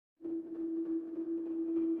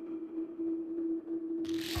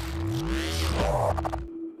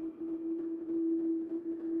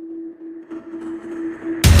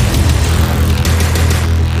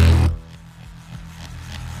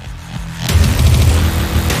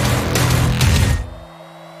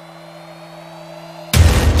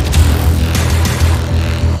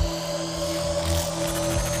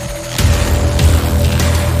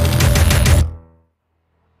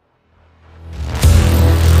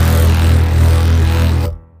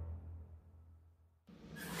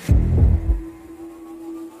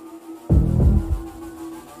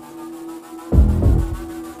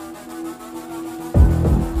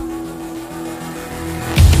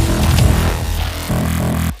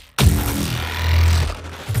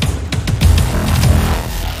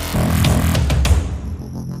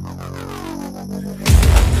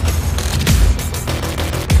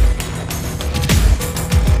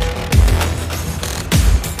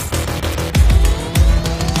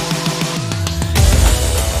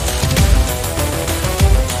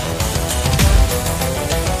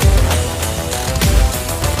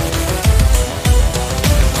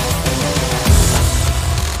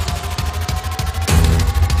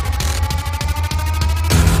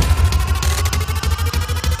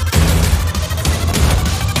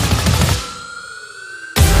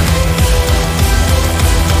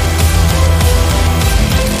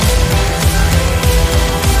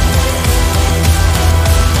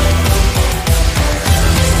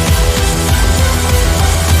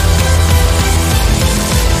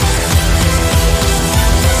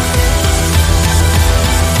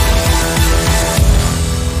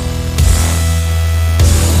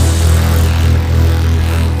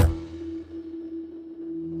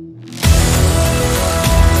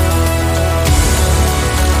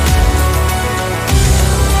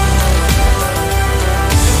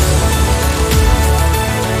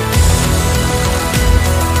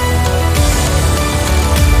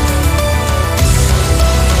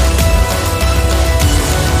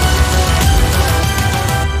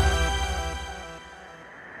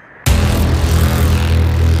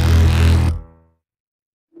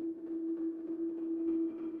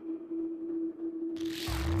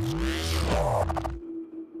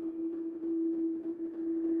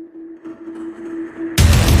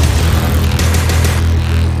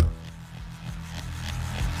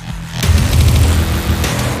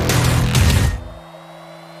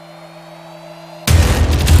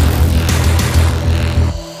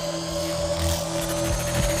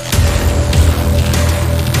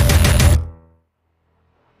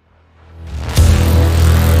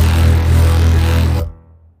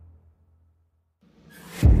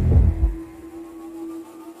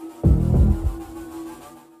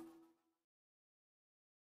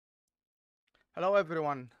Hello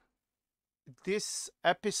everyone. This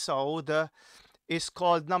episode is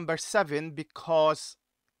called number 7 because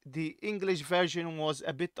the English version was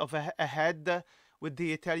a bit of ahead with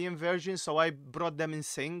the Italian version, so I brought them in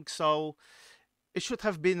sync. So it should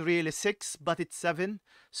have been really 6, but it's 7.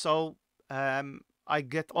 So I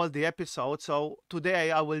get all the episodes. So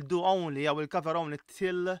today I will cover only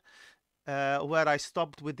till where I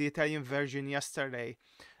stopped with the Italian version yesterday.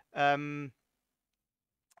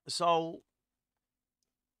 So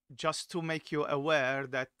just to make you aware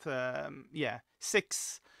that yeah,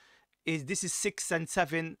 this is 6 and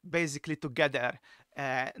 7 basically together,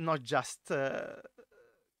 not just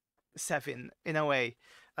 7 in a way.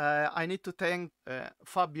 I need to thank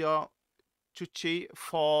Fabio Ciucci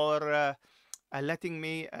for letting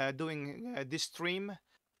me doing this stream.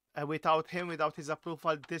 Without him, without his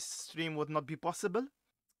approval, this stream would not be possible.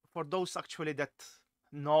 For those actually that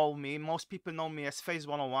know me, most people know me as Phase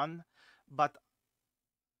 101, but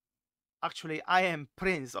actually I am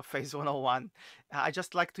Prince of Phase 101. I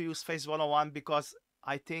just like to use Phase 101 because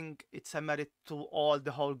I think it's a merit to all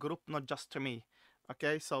the whole group, not just to me.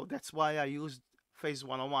 Okay, so that's why I used Phase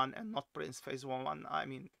 101 and not Prince Phase 101. I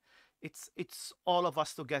mean, it's all of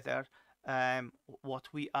us together, what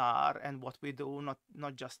we are and what we do,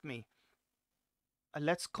 not just me.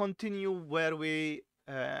 Let's continue where we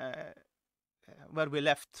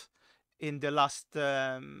left in the last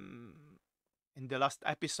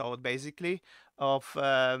episode, basically, of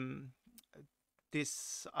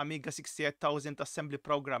this Amiga 68000 assembly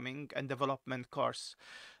programming and development course,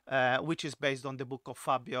 which is based on the book of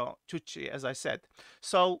Fabio Ciucci, as I said.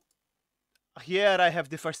 So here I have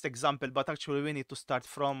the first example, but actually we need to start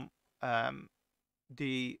from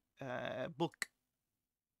the book.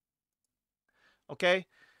 Okay,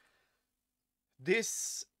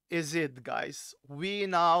 this is it, guys. We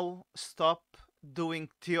now stop doing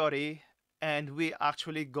theory and we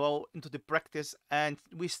actually go into the practice, and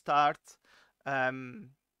we start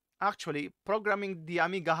actually programming the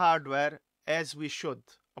Amiga hardware as we should.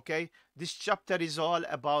 Okay, this chapter is all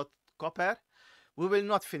about copper. We will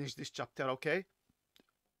not finish this chapter. Okay,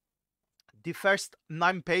 the first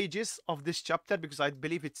 9 pages of this chapter, because I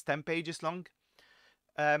believe it's 10 pages long,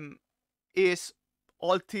 is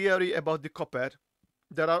all theory about the copper.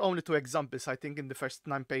 There are only 2 examples, I think, in the first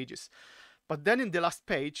 9 pages. But then in the last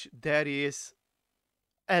page, there is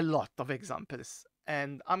a lot of examples.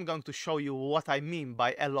 And I'm going to show you what I mean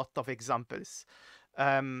by a lot of examples,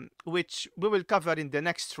 which we will cover in the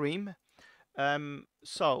next stream.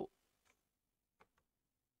 So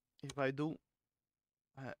if I do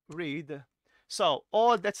read, so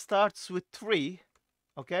all that starts with 3,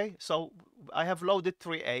 okay? So I have loaded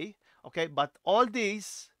 3A, okay? But all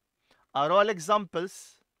these are all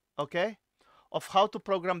examples, okay, of how to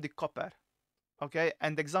program the copper, okay?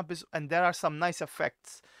 And examples, and there are some nice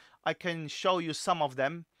effects. I can show you some of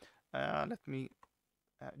them. Let me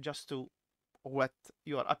just to whet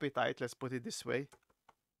your appetite, let's put it this way.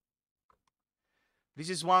 This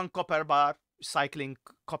is one copper bar, cycling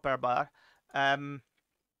copper bar.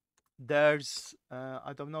 There's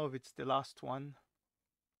I don't know if it's the last one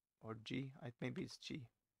or G. Maybe it's G.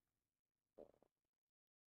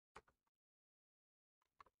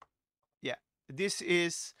 Yeah, this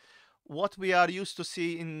is what we are used to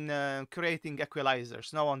see in creating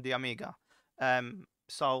equalizers now on the Amiga.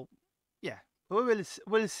 So yeah,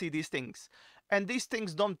 we'll see these things, and these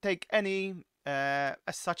things don't take any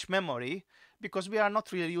as such memory, because we are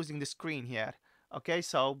not really using the screen here. Okay,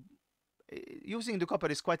 so using the copper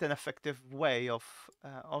is quite an effective way of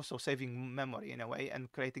also saving memory in a way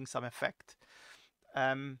and creating some effect.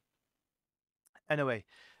 Anyway,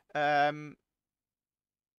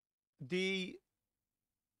 the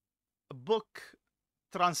book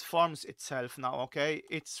transforms itself now. Okay,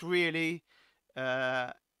 it's really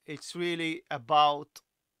about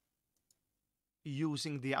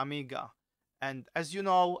using the Amiga. And as you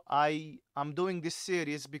know, I'm doing this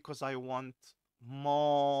series because I want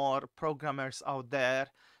more programmers out there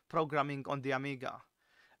programming on the Amiga.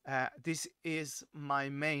 This is my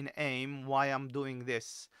main aim, why I'm doing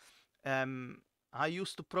this. I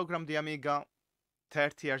used to program the Amiga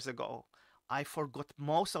 30 years ago. I forgot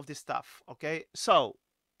most of the stuff, okay? So,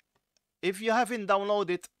 if you haven't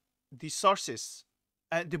downloaded the sources,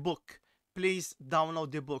 the book, please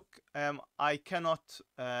download the book. I cannot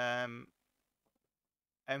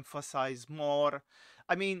emphasize more.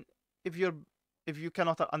 I mean, if you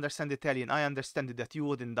cannot understand Italian, I understand that you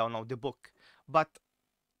wouldn't download the book, but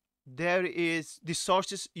there is the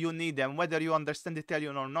sources, you need them, whether you understand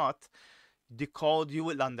Italian or not. The code you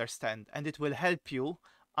will understand, and it will help you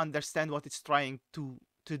understand what it's trying to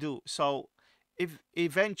do. So if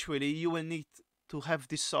eventually you will need to have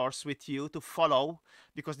this source with you to follow,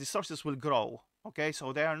 because the sources will grow, okay?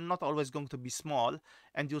 So they are not always going to be small,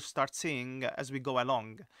 and you'll start seeing as we go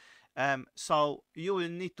along. So you will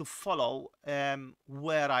need to follow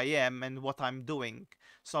where I am and what I'm doing.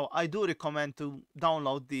 So I do recommend to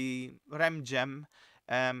download the RamJam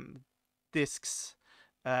disks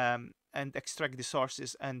and extract the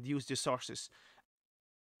sources and use the sources.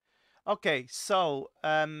 Okay, so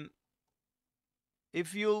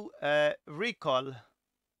if you recall,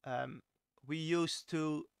 we used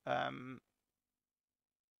to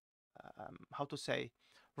how to say,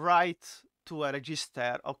 write to a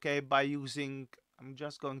register, okay, by using, I'm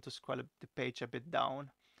just going to scroll the page a bit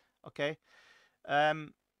down, okay.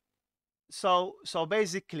 So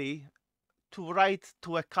basically, to write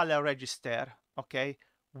to a color register, okay,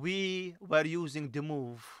 we were using the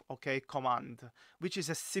move, okay, command, which is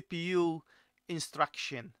a CPU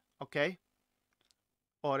instruction, okay,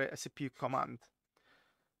 or a CPU command.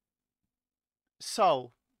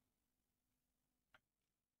 So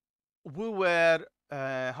we were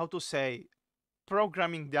how to say,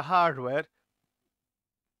 programming the hardware,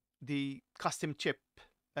 the custom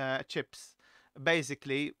chips,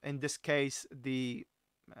 basically in this case the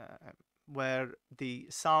where the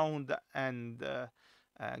sound and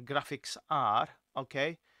graphics are,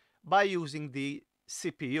 okay, by using the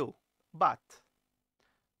CPU. But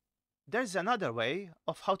there's another way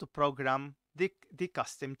of how to program the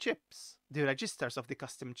custom chips, the registers of the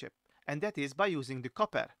custom chip, and that is by using the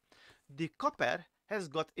copper. The copper has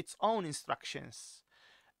got its own instructions,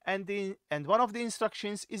 and one of the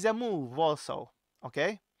instructions is a move also,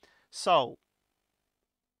 okay. So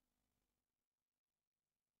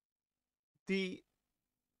the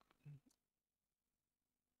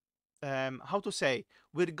how to say,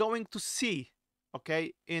 we're going to see,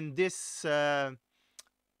 okay, in this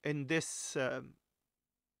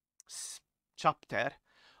chapter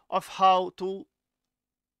of how to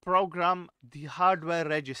program the hardware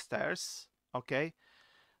registers, okay,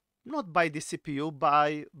 not by the CPU,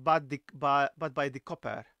 but by the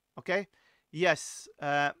copper. Okay. Yes,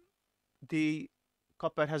 the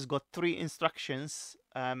copper has got 3 instructions.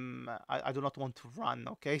 I do not want to run.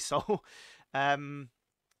 Okay, so um,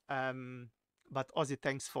 um, but Ozzy,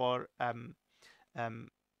 thanks for um,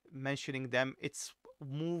 mentioning them. It's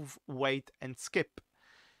move, wait, and skip.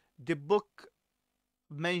 The book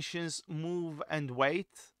mentions move and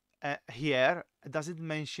wait here. Doesn't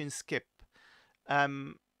mention skip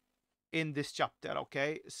um, in this chapter.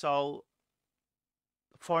 Okay, so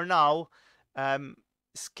for now, um,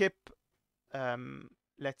 skip. Um,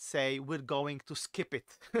 let's say we're going to skip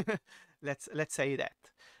it. let's say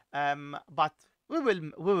that. But we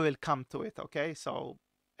will come to it. Okay, so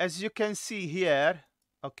as you can see here,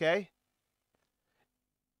 okay,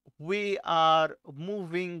 we are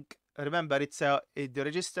moving. Remember, the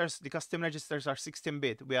registers, the custom registers are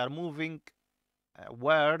 16-bit. We are moving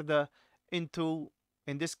word into,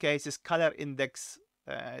 in this case, is color index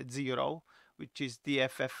 0, which is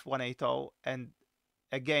DFF 180, and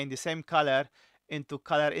again the same color into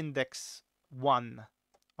color index 1.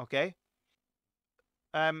 Okay.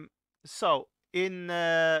 Um. So in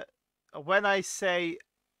when I say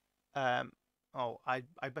oh, I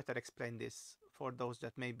better explain this for those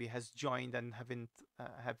that maybe has joined and haven't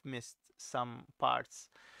have missed some parts.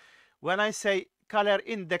 When I say color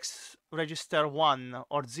index register 1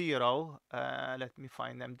 or 0, let me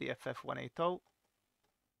find them, DFF 180.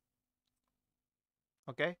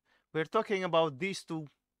 Okay, we're talking about these two.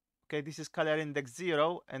 Okay, this is color index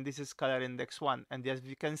 0 and this is color index 1. And as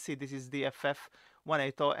you can see, this is DFF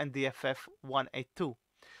 180 and DFF 182.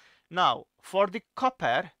 Now, for the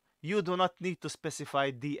copper, you do not need to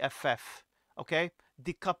specify DFF. Okay,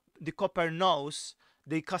 the copper knows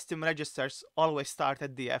the custom registers always start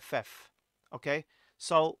at DFF. Okay,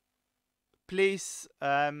 so please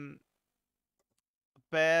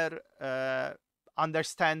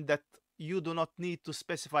understand that you do not need to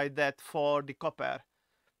specify that for the copper.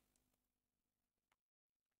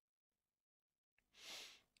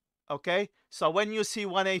 Okay, so when you see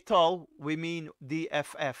 180, we mean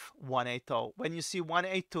DFF 180. When you see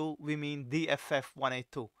 182, we mean DFF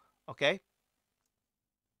 182. Okay.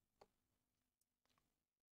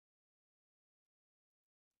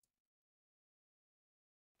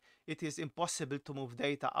 It is impossible to move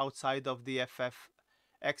data outside of DFF.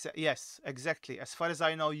 Yes, exactly. As far as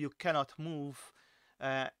I know, you cannot move.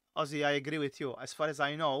 Ozzy, I agree with you. As far as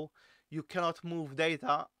I know, you cannot move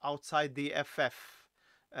data outside the FF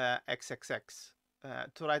XXX.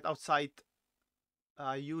 To write outside,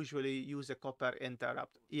 I usually use a copper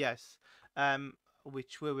interrupt. Yes,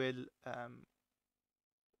 which we will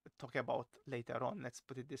talk about later on. Let's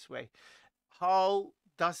put it this way. How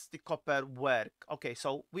does the copper work? Okay,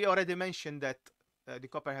 so we already mentioned that the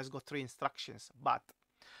copper has got 3 instructions, but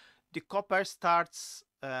the copper starts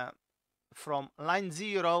from line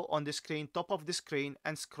 0 on the screen, top of the screen,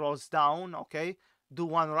 and scrolls down. Okay, do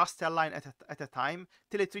one raster line at a time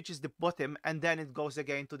till it reaches the bottom, and then it goes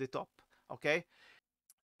again to the top. Okay,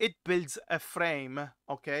 it builds a frame.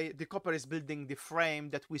 Okay, the copper is building the frame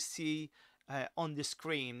that we see on the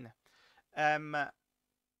screen.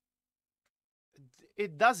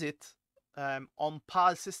 It does it on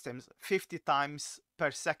PAL systems 50 times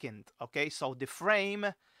per second. Okay, so the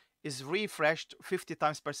frame is refreshed 50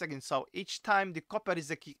 times per second. So each time the copper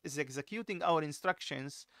is executing our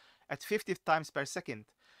instructions at 50 times per second.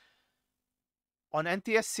 On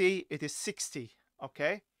NTSC, it is 60.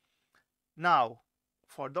 Okay, now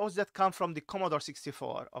for those that come from the Commodore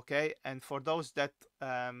 64, okay, and for those that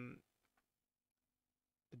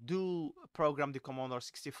do program the Commodore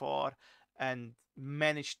 64 and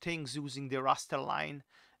manage things using the raster line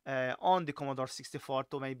on the Commodore 64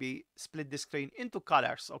 to maybe split the screen into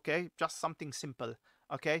colors. Okay, just something simple.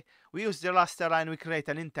 Okay, we use the raster line, we create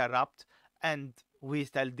an interrupt, and we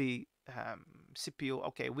tell the CPU,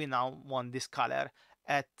 okay, we now want this color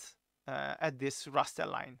at this raster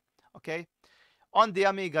line. Okay, on the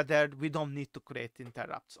Amiga there we don't need to create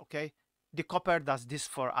interrupts. Okay, the copper does this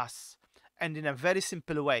for us, and in a very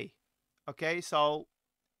simple way. Okay, so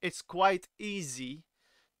it's quite easy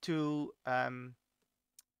to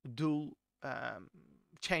do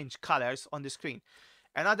change colors on the screen.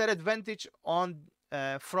 Another advantage on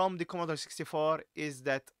from the Commodore 64 is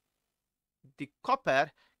that the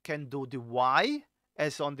copper can do the Y,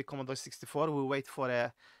 as on the Commodore 64 we wait for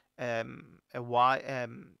a Y a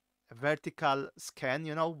vertical scan,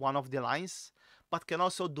 you know, one of the lines, but can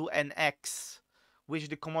also do an X, which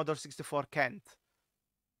the Commodore 64 can't.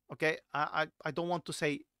 Okay, I don't want to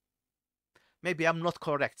say, maybe I'm not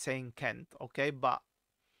correct saying can't, okay, but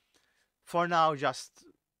for now just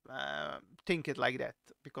think it like that,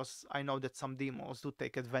 because I know that some demos do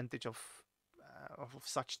take advantage of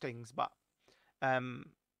such things, but um,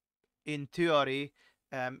 in theory,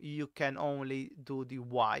 you can only do the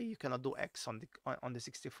Y. You cannot do X on the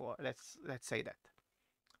 64. Let's say that.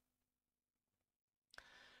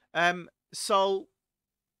 So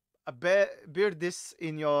bear this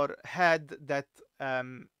in your head that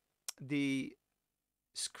the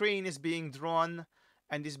screen is being drawn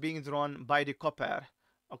and is being drawn by the copper,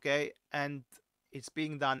 okay, and it's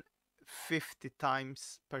being done 50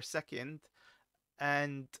 times per second,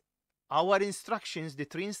 and our instructions, the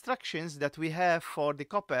three instructions that we have for the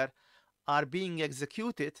copper, are being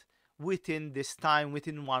executed within this time,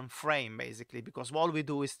 within one frame, basically, because all we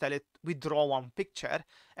do is tell it, we draw one picture,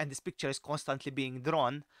 and this picture is constantly being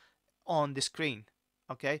drawn on the screen,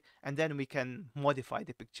 okay, and then we can modify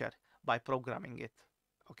the picture by programming it.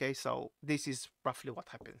 Okay, so this is roughly what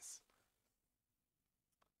happens.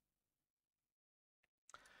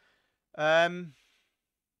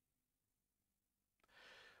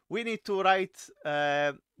 We need to write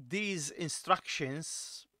these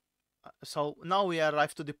instructions. So now we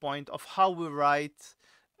arrive to the point of how we write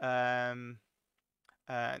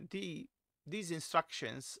these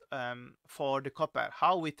instructions for the copper,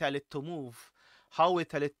 how we tell it to move, how we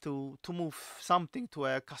tell it to move something to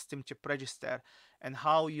a custom chip register, and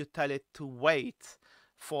how you tell it to wait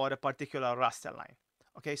for a particular raster line.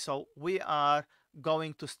 Okay, so we are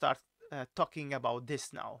going to start talking about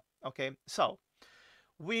this now. Okay, so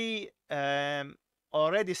we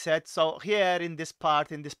already said, so here in this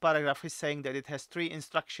part, in this paragraph, he's saying that it has three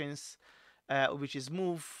instructions, which is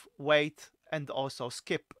move, wait, and also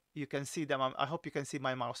skip. You can see them. I hope you can see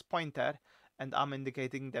my mouse pointer, and I'm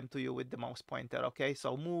indicating them to you with the mouse pointer. Okay,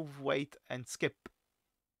 so move, wait, and skip.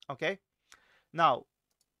 Okay, now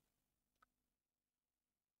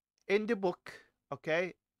in the book,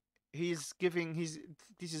 okay, he's giving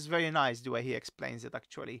this is very nice the way he explains it,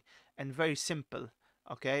 actually, and very simple.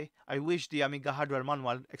 Okay, I wish the Amiga hardware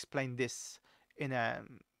manual explained this in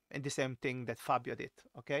the same thing that Fabio did.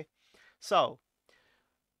 Okay, so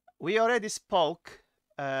we already spoke,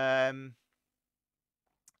 we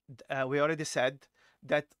already said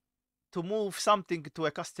that to move something to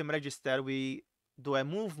a custom register, we do a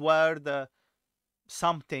move word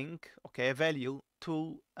something, okay, a value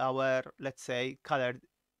to our, let's say, color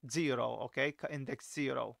 0, okay, index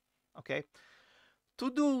 0. Okay, to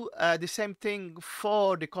do the same thing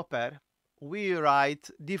for the copper, we write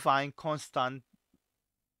define constant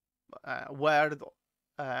word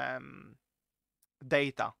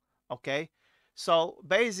data. Okay, so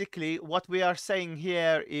basically what we are saying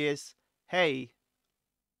here is, hey,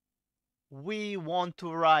 we want to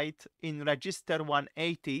write in register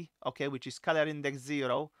 180, okay, which is color index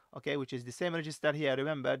 0, okay, which is the same register here.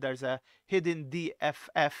 Remember, there's a hidden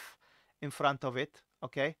DFF in front of it,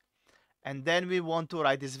 okay, and then we want to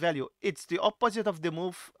write this value. It's the opposite of the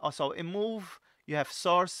move. Also in move you have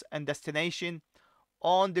source and destination.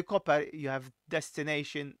 On the copper you have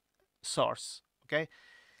destination, source. Okay,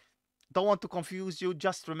 don't want to confuse you,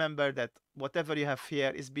 just remember that whatever you have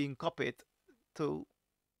here is being copied to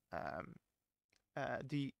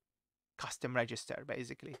the custom register,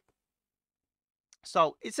 basically.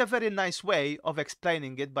 So it's a very nice way of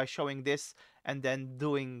explaining it by showing this and then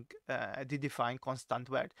doing the define constant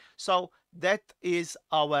word. So that is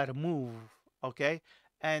our move, okay?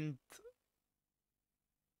 And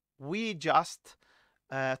we just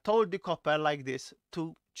told the copper like this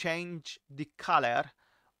to change the color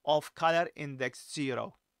of color index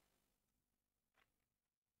 0.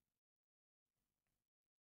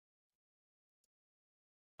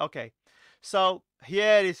 Okay, so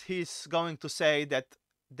here is he's going to say that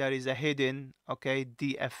there is a hidden, okay,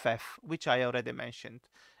 DFF, which I already mentioned,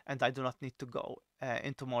 and I do not need to go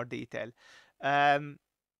into more detail.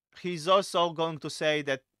 He's also going to say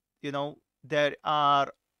that, you know, there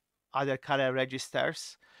are other color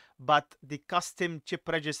registers, but the custom chip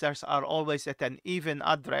registers are always at an even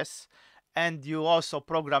address, and you also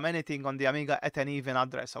program anything on the Amiga at an even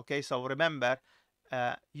address. Okay, so remember,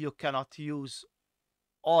 you cannot use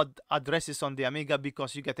odd addresses on the Amiga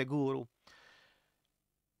because you get a guru.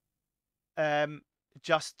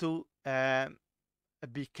 Just to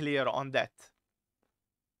be clear on that.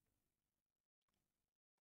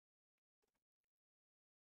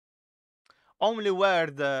 Only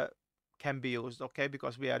word can be used, okay,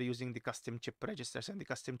 because we are using the custom chip registers, and the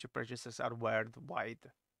custom chip registers are word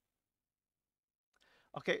wide.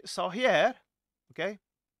 Okay, so here, okay,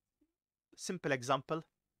 simple example,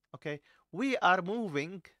 okay, we are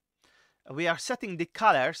moving, we are setting the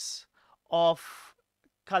colors of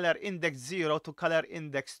color index 0 to color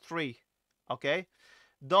index 3, okay,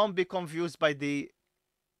 don't be confused by the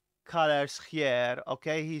colors here.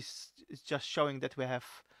 Okay, he's just showing that we have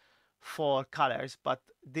 4 colors, but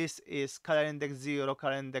this is color index 0,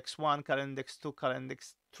 color index 1, color index 2, color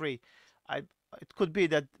index 3. It could be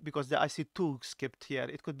that because I see 2 skipped here,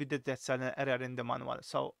 it could be that that's an error in the manual.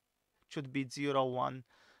 So it should be 0, 1,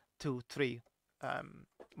 2, 3.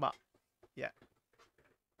 But yeah,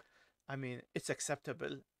 I mean, it's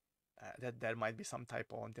acceptable that there might be some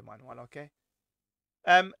typo on the manual. Okay.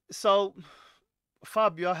 So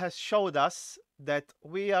Fabio has showed us that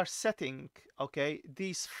we are setting, okay,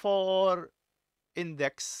 these 4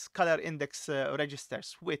 color index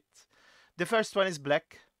registers with the first one is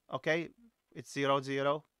black, okay, it's 0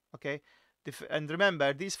 0, okay. And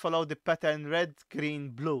remember, these follow the pattern red, green,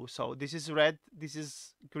 blue. So this is red, this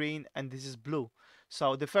is green, and this is blue.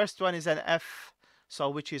 So the first one is an F, so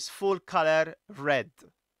which is full color red,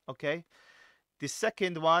 okay. The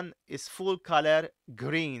second one is full color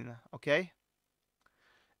green, okay.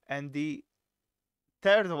 And the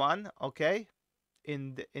third one, okay,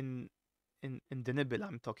 in the nibble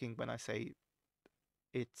I'm talking when I say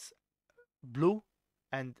it's blue,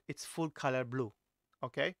 and it's full color blue,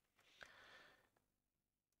 okay.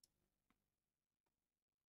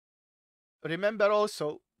 Remember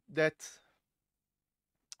also that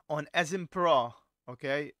on ASIM Pro,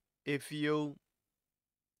 okay, if you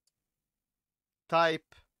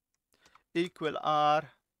type equal R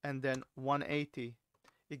and then 180,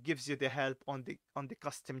 it gives you the help on the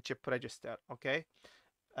custom chip register, okay.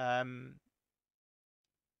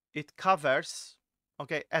 It covers,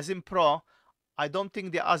 okay, ASIM Pro. I don't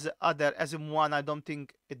think the other ASIM 1, I don't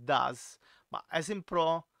think it does, but ASIM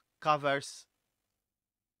Pro covers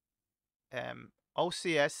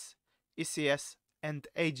OCS, ECS, and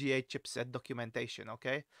AGA chipset documentation,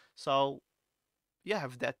 okay. So you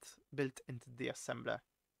have that built into the assembler.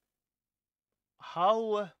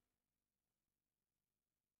 How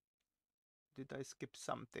did I skip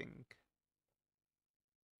something?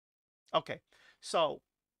 Okay, so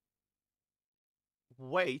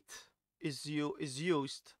wait is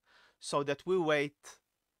used so that we wait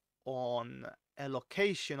on a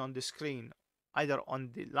location on the screen, either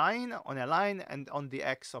on a line and on the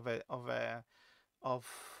X of the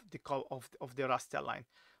raster line.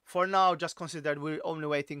 For now, just consider we're only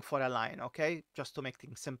waiting for a line, okay, just to make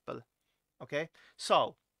things simple. Okay,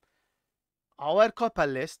 so our copper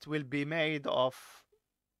list will be made of,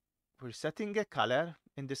 we're setting a color,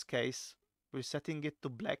 in this case we're setting it to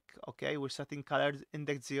black, okay, we're setting color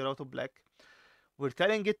index 0 to black, we're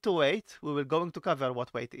telling it to wait, we will going to cover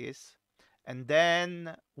what wait is, and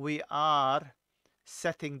then we are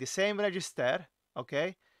setting the same register,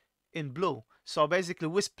 okay, in blue. So basically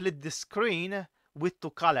we split the screen with 2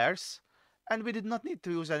 colors, and we did not need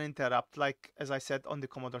to use an interrupt, like as I said on the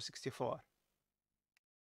Commodore 64.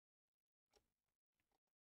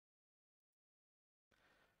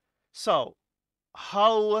 So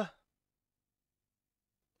how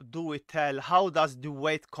does the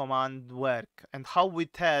wait command work, and how we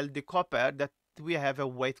tell the copper that we have a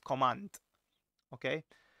wait command? Okay,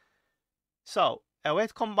 so a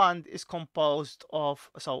wait command is composed of,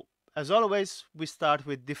 so as always we start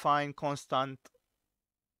with define constant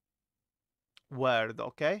word,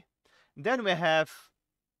 okay, then we have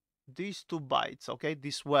these 2 bytes, okay,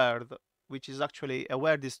 this word, which is actually a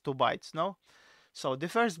word, is 2 bytes, no. So the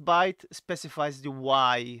first byte specifies the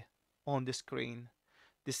Y on the screen.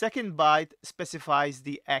 The second byte specifies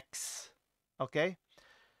the X, okay.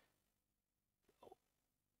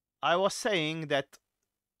 I was saying that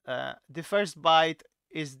the first byte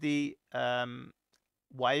is the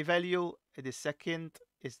Y value, the second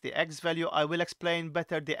is the X value. I will explain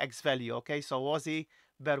better the X value, okay. So Ozzy,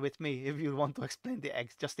 bear with me if you want to explain the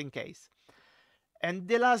X, just in case. And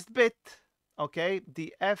the last bit, okay,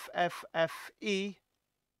 the FFFE,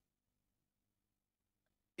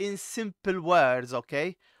 in simple words,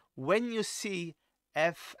 okay, when you see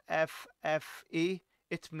FFFE,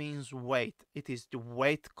 it means wait. It is the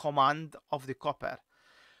wait command of the copper.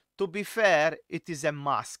 To be fair, it is a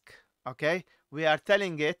mask, okay. We are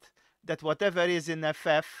telling it that whatever is in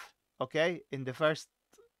FF, okay, in the first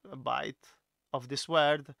byte of this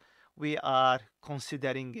word, we are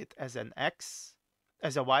considering it as an X,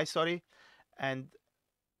 as a Y, sorry, and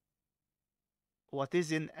what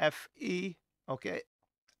is in FE, okay,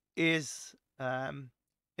 is in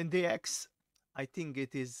the X, I think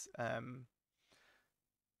it is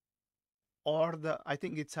or I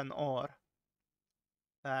think it's an or.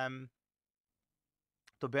 To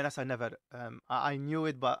be honest, I never I knew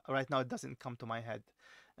it, but right now it doesn't come to my head.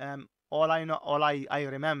 All I know, all I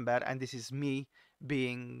remember, and this is me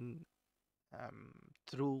being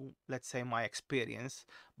through, let's say, my experience,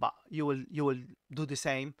 but you will do the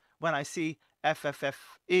same. When I see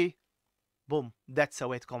FFFE, boom, that's a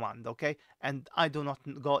wait command, okay? And I do not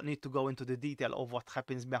need to go into the detail of what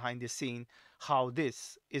happens behind the scene, how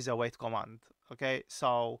this is a wait command, okay?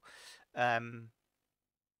 So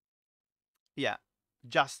yeah,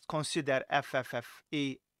 just consider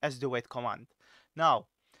FFFE as the wait command. Now,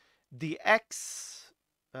 the X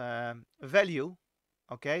value,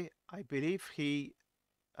 okay, I believe he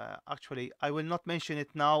actually, I will not mention it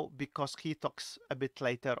now because he talks a bit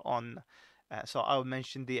later on. So I'll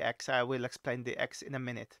mention the X. I will explain the X in a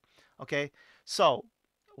minute. Okay, so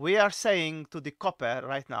we are saying to the copper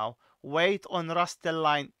right now, wait on raster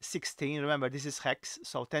line 16. Remember, this is hex,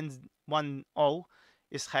 so 1010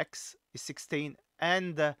 is hex, is 16,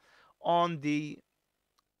 and on the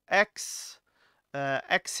X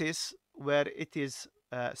axis where it is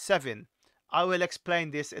 7. I will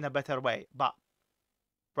explain this in a better way, but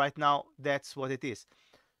right now that's what it is.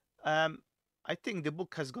 I think the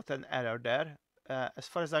book has got an error there. As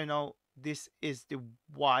far as I know, this is the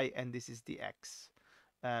Y and this is the X.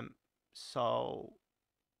 So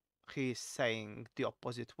he's saying the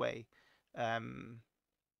opposite way.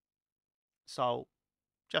 So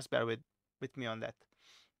just bear with me on that.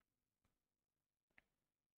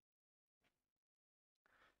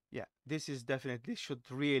 Yeah, this is definitely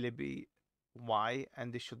should really be Y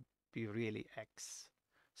and this should be really X.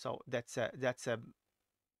 So that's an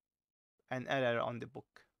error on the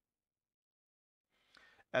book.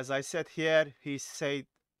 As I said here, he said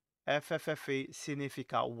FFFE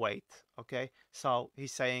significa wait. Okay, so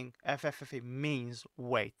he's saying FFFE means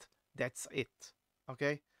wait. That's it.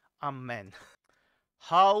 Okay, amen.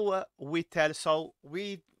 How we tell? So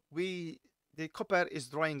we the copper is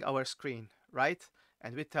drawing our screen, right?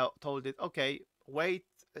 And we told it, okay, wait,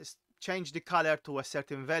 change the color to a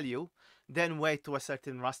certain value, then wait to a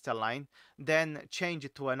certain raster line, then change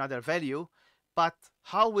it to another value. But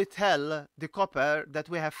how we tell the copper that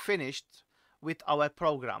we have finished with our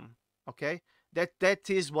program? Okay, that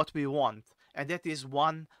is what we want, and that is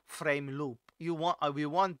one frame loop. We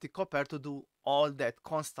want the copper to do all that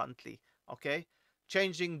constantly. Okay,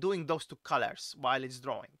 doing those two colors while it's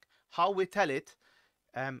drawing. How we tell it?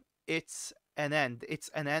 It's an end. It's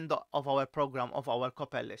an end of our program, of our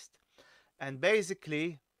copper list. And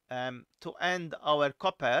basically, to end our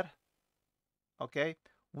copper, okay,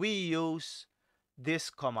 we use this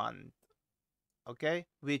command, okay,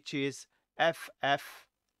 which is FFFF,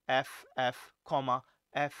 comma,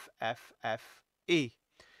 FFFE.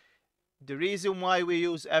 The reason why we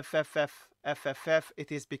use FFF,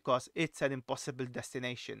 it is because it's an impossible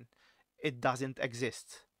destination. It doesn't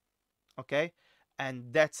exist, okay?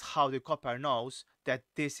 And that's how the copper knows that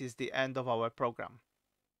this is the end of our program,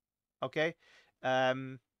 okay?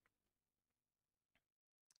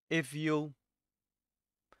 If you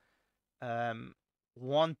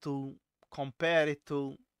want to compare it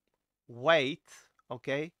to wait,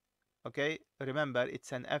 okay? Okay, remember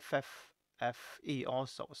it's an FFFE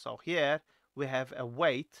also. So here we have a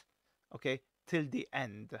wait, okay, till the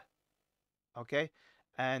end, okay?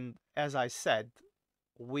 And as I said,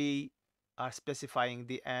 we are specifying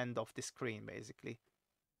the end of the screen basically.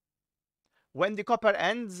 When the copper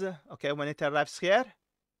ends, okay, when it arrives here,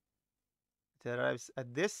 it arrives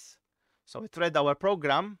at this. So it read our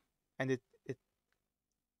program and it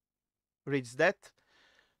reads that.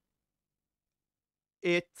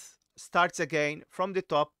 It starts again from the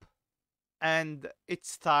top and it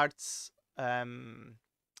starts,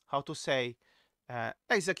 how to say,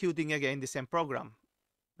 executing again the same program.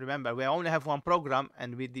 Remember, we only have one program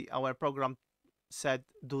and our program said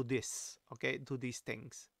do this, okay, do these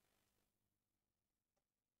things.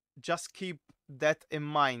 Just keep that in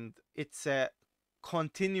mind. It's a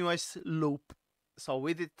continuous loop. So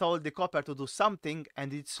we told the copper to do something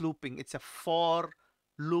and it's looping. It's a for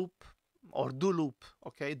loop or do loop,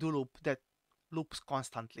 okay, do loop that loops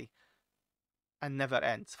constantly and never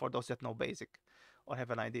ends, for those that know basic or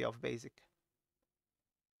have an idea of basic.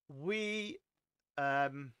 We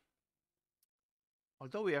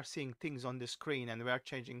although we are seeing things on the screen and we are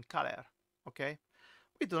changing color, okay,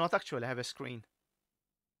 we do not actually have a screen.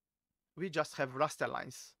 We just have raster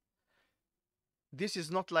lines. This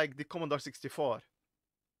is not like the Commodore 64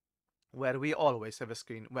 where we always have a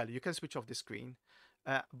screen. Well, you can switch off the screen,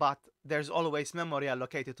 but there's always memory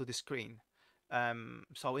allocated to the screen.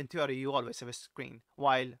 So in theory, you always have a screen.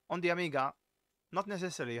 While on the Amiga, not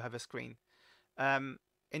necessarily you have a screen.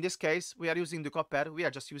 In this case, we are using the copper. We are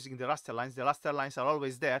just using the raster lines. The raster lines are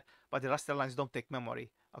always there, but the raster lines don't take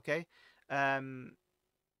memory. Okay.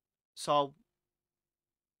 So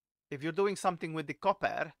if you're doing something with the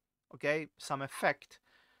copper, okay, some effect,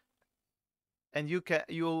 and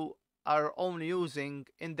you are only using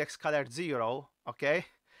index color 0, okay,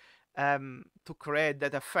 to create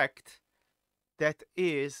that effect, that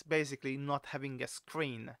is basically not having a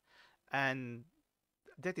screen, and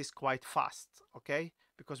that is quite fast, okay,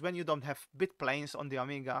 because when you don't have bit planes on the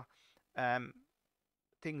Amiga, um,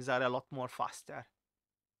 things are a lot more faster.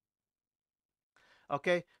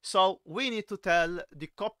 Okay, so we need to tell the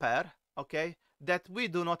copper, okay, that we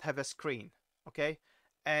do not have a screen, okay,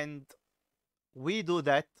 and we do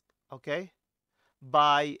that, okay,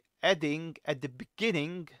 by adding at the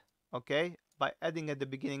beginning, okay, by adding at the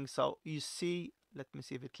beginning. So you see, let me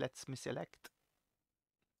see if it lets me select.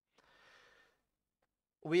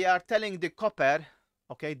 We are telling the copper,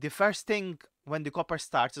 okay, the first thing when the copper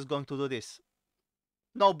starts is going to do this.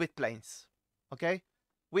 No bit planes, okay?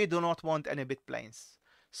 We do not want any bit planes.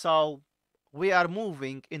 So we are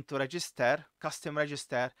moving into register, custom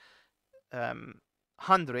register,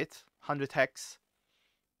 100 hex,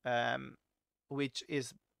 um, which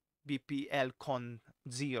is BPL con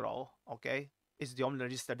 0, okay? It's the only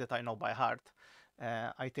register that I know by heart,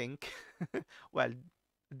 I think. Well,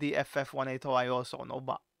 the FF180 I also know,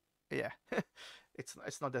 but yeah,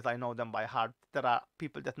 it's not that I know them by heart. There are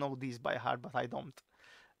people that know these by heart, but I don't.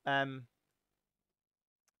 Um,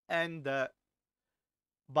 and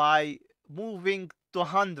by moving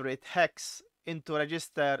 200 hex into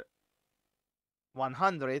register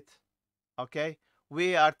 100, okay,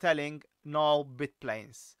 we are telling no bit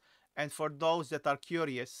planes. And for those that are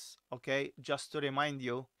curious, okay, just to remind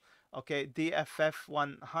you, okay, DFF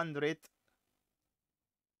 100,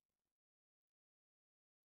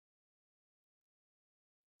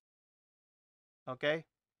 okay,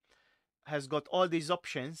 has got all these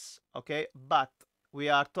options, okay, but we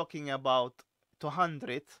are talking about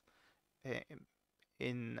 200 uh,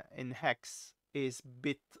 in hex is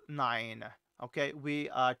bit 9, okay. We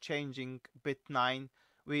are changing bit 9.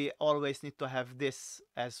 We always need to have this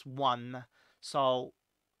as 1, so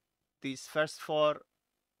these first 4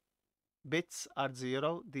 bits are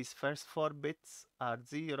 0, these first 4 bits are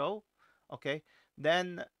 0, okay.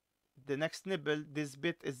 Then the next nibble, this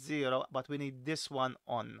bit is 0, but we need this one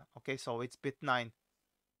on, okay, so it's bit 9.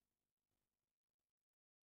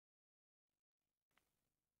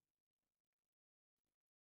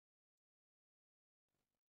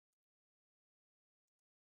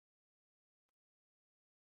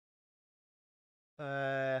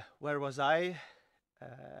 Where was I?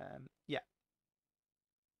 Yeah,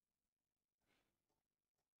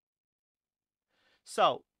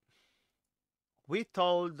 so we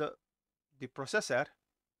told the processor,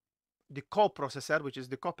 the co-processor, which is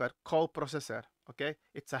the copper co-processor, okay,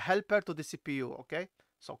 it's a helper to the CPU, okay,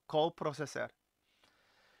 so co-processor,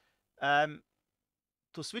 um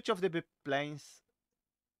to switch off the bit planes,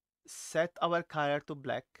 set our color to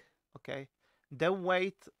black, okay, then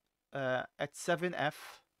wait at 7F,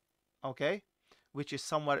 okay, which is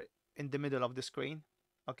somewhere in the middle of the screen,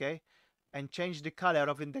 okay, and change the color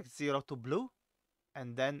of index 0 to blue,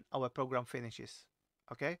 and then our program finishes,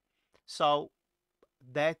 okay. So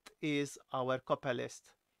that is our copy list,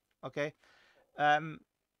 okay. um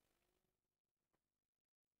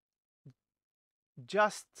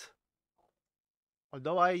just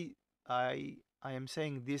although I am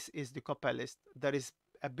saying this is the copy list, there is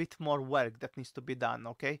a bit more work that needs to be done,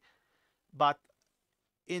 okay. But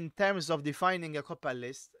in terms of defining a copy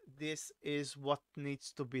list, this is what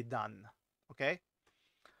needs to be done, okay.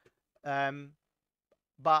 um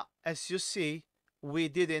but as you see, we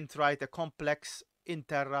didn't write a complex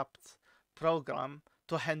interrupt program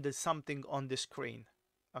to handle something on the screen,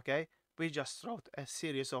 okay. We just wrote a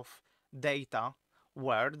series of data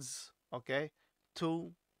words, okay,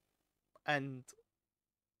 to, and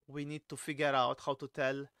we need to figure out how to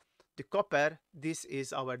tell the copper this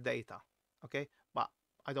is our data, okay. But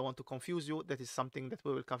I don't want to confuse you, that is something that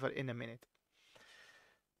we will cover in a minute.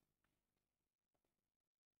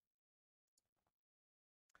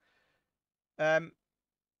 um,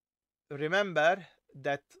 Remember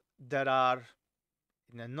that there are,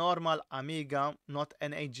 in a normal Amiga, not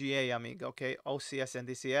an AGA Amiga, okay, OCS and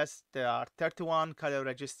DCS, there are 31 color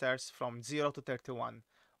registers from 0 to 31,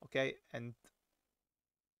 okay, and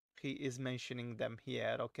he is mentioning them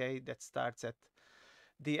here, okay, that starts at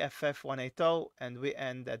DFF180 and we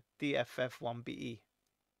end at DFF1BE,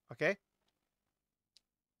 okay.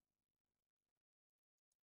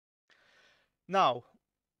 Now,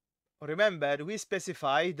 remember, we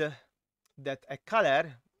specified that a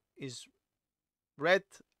color is red,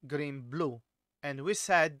 green, blue, and we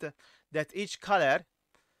said that each color,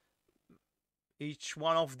 each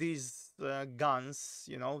one of these guns,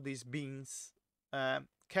 you know, these beans,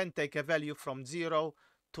 can take a value from 0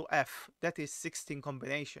 to F. That is 16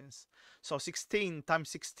 combinations. So 16 times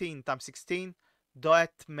 16 times 16,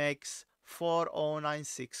 that makes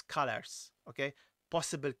 4096 colors, okay?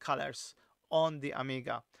 Possible colors on the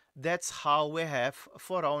Amiga. That's how we have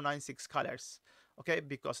 4096 colors, okay?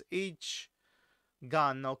 Because each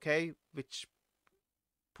gun, okay, which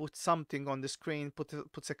puts something on the screen,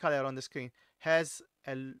 puts a color on the screen, has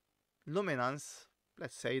a luminance,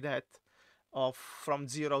 let's say that, of from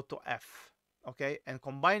 0 to F, okay? And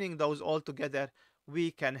combining those all together,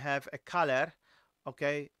 we can have a color,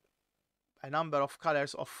 okay, a number of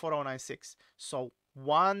colors of 4096. So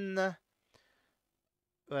one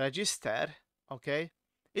register, okay,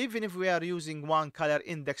 even if we are using one color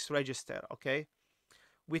index register, okay,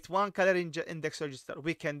 with one color index register,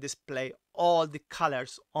 we can display all the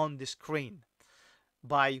colors on the screen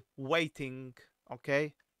by waiting,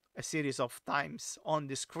 okay, a series of times on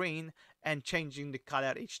the screen and changing the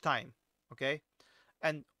color each time, okay?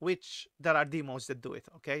 And which there are demos that do it,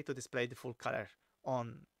 okay, to display the full color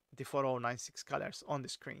on the 4096 colors on the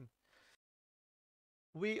screen.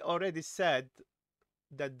 We already said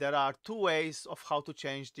that there are two ways of how to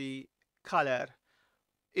change the color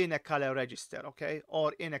in a color register, okay,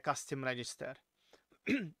 or in a custom register,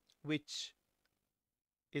 which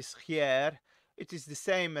is here. It is the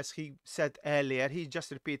same as he said earlier. He's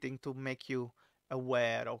just repeating to make you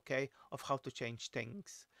aware, okay, of how to change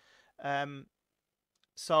things. Um,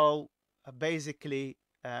 so basically,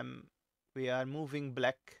 we are moving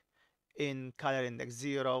black in color index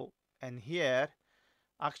 0, and here,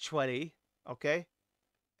 actually, okay,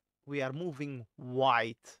 we are moving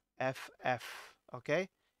white, FF, okay,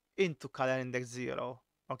 into color index 0,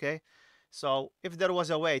 okay? So if there was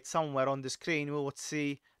a weight somewhere on the screen, we would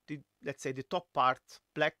see the, let's say, the top part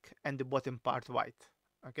black and the bottom part white,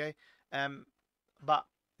 okay? But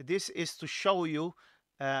this is to show you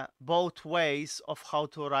both ways of how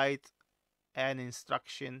to write an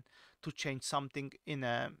instruction to change something in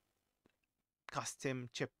a custom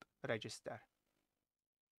chip register.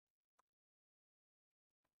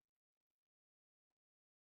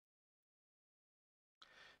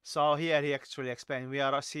 So here he actually explained we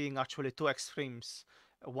are seeing actually two extremes.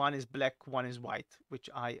 One is black, one is white, which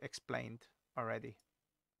I explained already.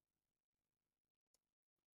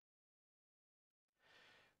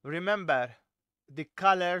 Remember, the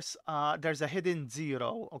colors are, there's a hidden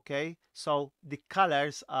 0, okay? So the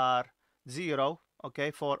colors are 0,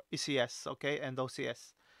 okay, for ECS, okay, and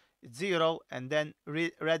OCS. 0 and then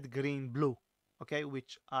red, green, blue, okay,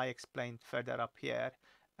 which I explained further up here,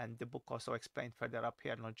 and the book also explained further up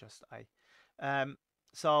here, not just I.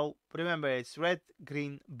 So remember, it's red,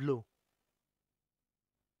 green, blue.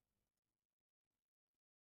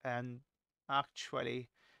 And actually,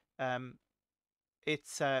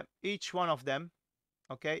 it's each one of them,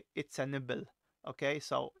 okay, it's a nibble, okay?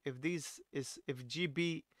 So if this is, if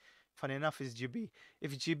GB, funny enough, is GB,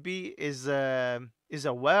 if GB is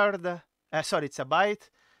a word, sorry, it's a byte,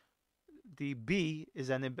 the B is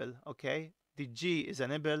a nibble, okay? The G is a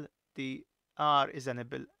nibble, the R is a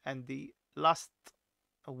nibble, and the last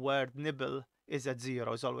word nibble is at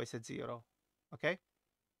 0, is always at 0, okay?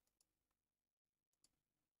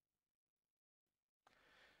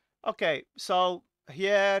 Okay, so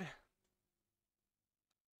here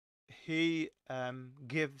he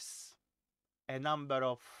gives a number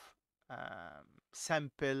of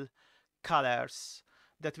sample colors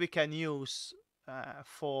that we can use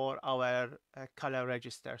for our color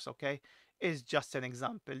registers, okay? Is just an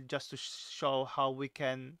example, just to show how we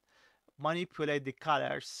can manipulate the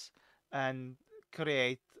colors and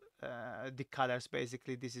create the colors.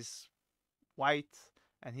 Basically, this is white,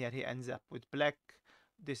 and here he ends up with black.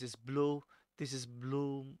 This is blue. This is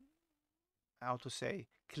blue, how to say,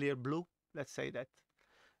 clear blue, let's say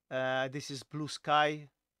that. This is blue sky,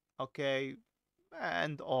 okay,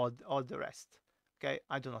 and all the rest. Okay,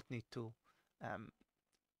 I do not need to um,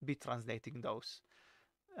 be translating those,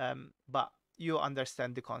 but you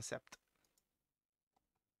understand the concept.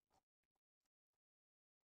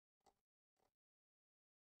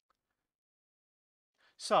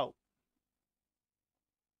 So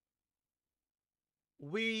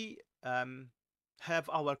we have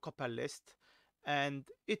our copper list, and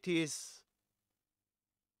it is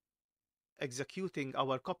executing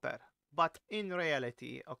our copper. But in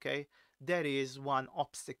reality, okay, there is one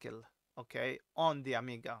obstacle, okay, on the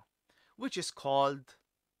Amiga, which is called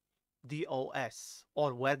DOS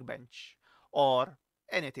or workbench or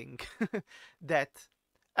anything that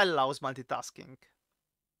allows multitasking.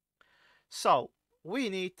 So we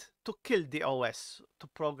need to kill the OS to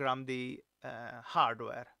program the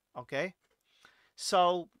hardware, okay?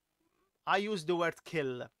 So I use the word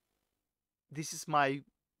kill. This is my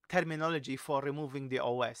terminology for removing the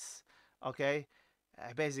OS. Okay,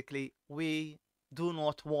 basically we do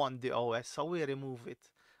not want the OS, so we remove it,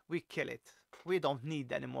 we kill it. We don't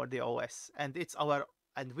need anymore the OS, and it's our,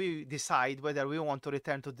 and we decide whether we want to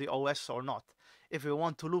return to the OS or not. If we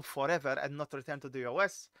want to loop forever and not return to the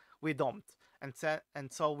OS, we don't,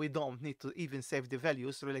 and so we don't need to even save the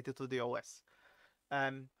values related to the OS.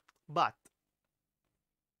 But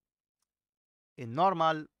in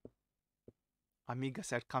normal Amiga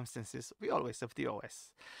circumstances, we always have the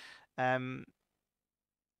OS. Um,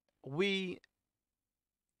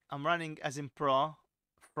 I'm running as in Pro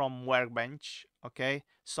from Workbench, okay?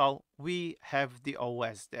 So we have the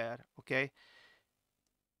OS there, okay?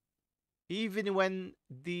 Even when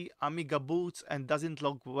the Amiga boots and doesn't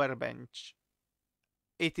log Workbench,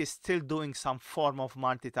 it is still doing some form of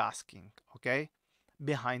multitasking, okay?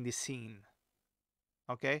 Behind the scene,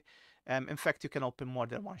 okay? In fact, you can open more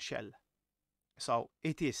than one shell. So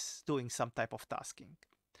it is doing some type of tasking.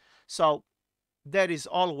 So there is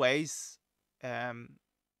always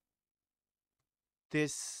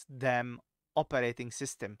this damn operating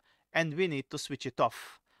system, and we need to switch it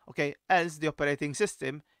off, okay? Else the operating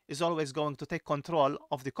system is always going to take control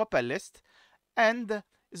of the copy list and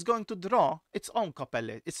is going to draw its own copy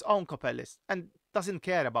list, and doesn't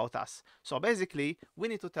care about us. So basically we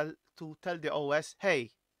need to tell the OS,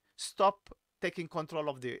 hey, stop taking control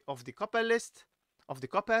of the copy list, of the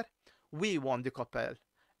copper. We want the copper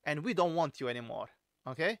and we don't want you anymore,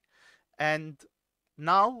 okay? And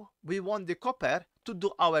now we want the copper to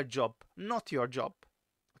do our job, not your job,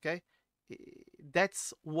 okay?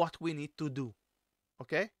 That's what we need to do,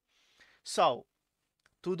 okay? So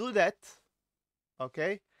to do that,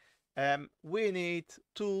 okay, we need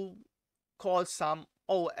to call some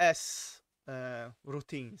OS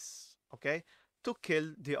routines, okay, to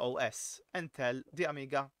kill the OS and tell the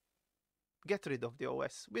Amiga, get rid of the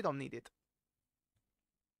OS, we don't need it.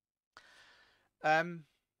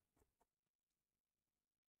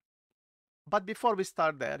 But before we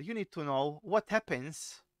start there, you need to know what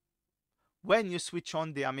happens when you switch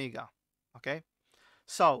on the Amiga, okay?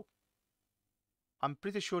 So I'm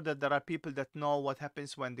pretty sure that there are people that know what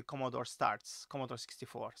happens when the Commodore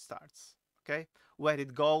 64 starts, okay? Where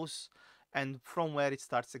it goes and from where it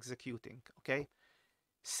starts executing, okay?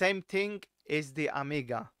 Same thing is the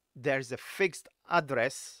Amiga. There's a fixed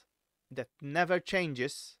address that never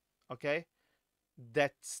changes, okay?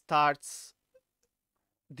 That starts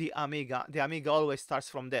the Amiga. The Amiga always starts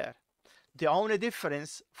from there. The only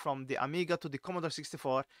difference from the Amiga to the Commodore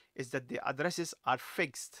 64 is that the addresses are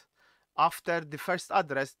fixed. After the first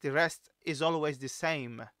address, the rest is always the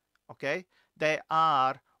same, okay? They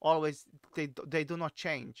are always, they do not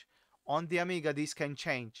change. On the Amiga, these can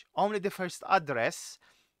change. Only the first address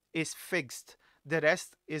is fixed. The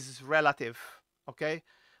rest is relative, okay?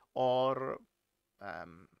 Or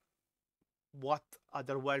what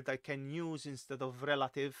other word I can use instead of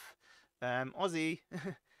relative? Ozzy,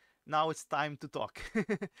 now it's time to talk.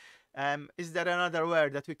 Is there another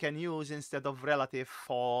word that we can use instead of relative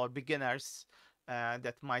for beginners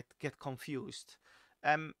that might get confused?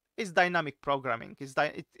 It's dynamic programming.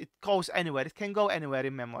 It goes anywhere. It can go anywhere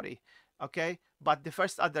in memory, okay? But the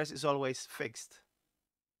first address is always fixed.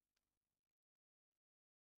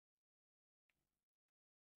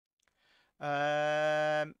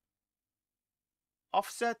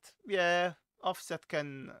 Offset, yeah, offset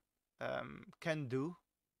can do.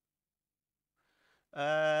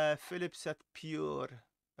 Philip said pure.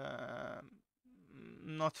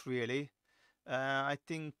 Not really. I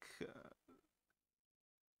think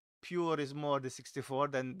pure is more the 64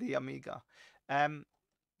 than the Amiga.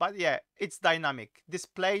 But yeah, it's dynamic.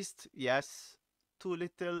 Displaced, yes. Too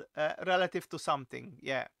little relative to something,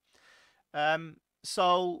 yeah.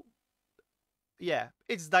 So yeah,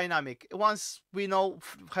 it's dynamic. Once we know,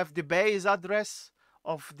 have the base address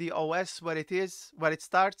of the OS where it is, where it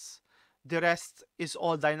starts, the rest is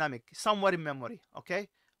all dynamic, somewhere in memory, okay?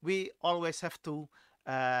 We always have to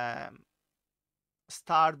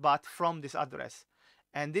start but from this address.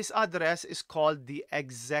 And this address is called the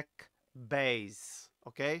exec base,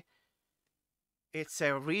 okay? It's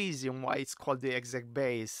a reason why it's called the exec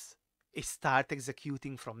base. It starts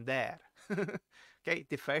executing from there. Okay,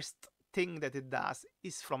 the first thing that it does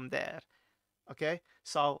is from there, okay?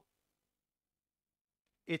 So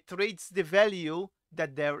it reads the value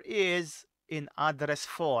that there is in address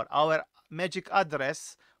 4. Our magic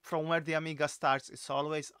address from where the Amiga starts is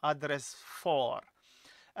always address 4.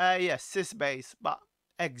 Yes, sysbase, but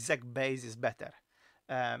exec base is better,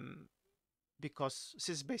 because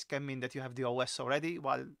sysbase can mean that you have the OS already,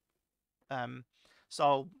 while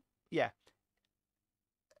so yeah,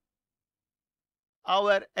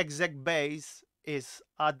 our exec base is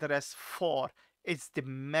address 4. It's the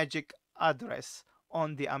magic address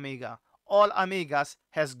on the Amiga. All Amigas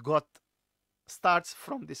has got starts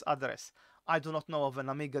from this address. I do not know of an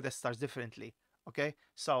Amiga that starts differently. Okay,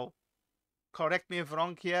 so correct me if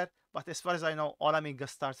wrong here, but as far as I know, all Amiga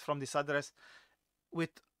starts from this address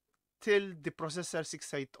with till the processor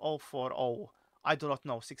 68040. I do not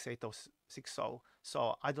know 68060.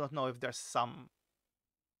 So I do not know if there's some,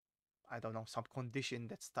 I don't know, some condition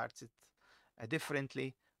that starts it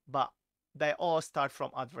differently, but they all start from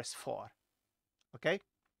address 4. Okay.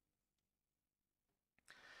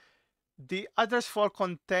 The address 4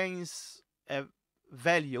 contains a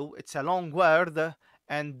value. It's a long word,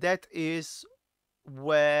 and that is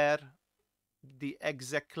where the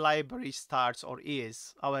exec library starts, or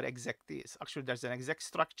is our exec is. Actually, there's an exec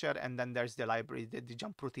structure, and then there's the library, the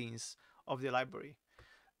jump routines of the library.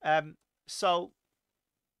 So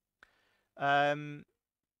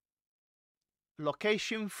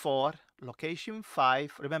location 4, location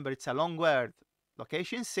 5, remember it's a long word,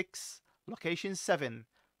 location 6, location 7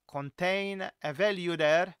 contain a value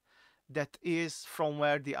there that is from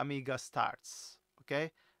where the Amiga starts.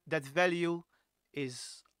 Okay, that value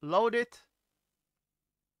is loaded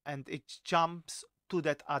and it jumps to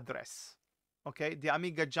that address. Okay, the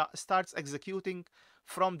Amiga starts executing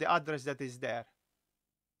from the address that is there.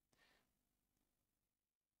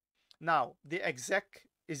 Now, the exec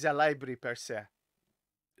is a library per se.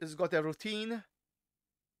 It's got a routine.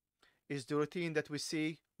 Is the routine that we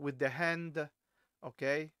see with the hand,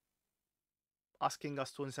 okay, asking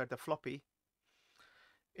us to insert a floppy.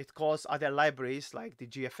 It calls other libraries like the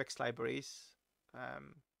GFX libraries.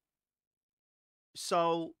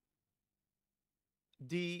 So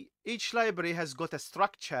each library has got a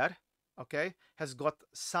structure, okay, has got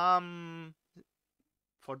some,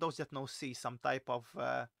 for those that know C, some type of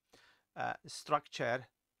structure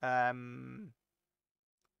that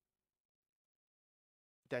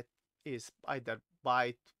is either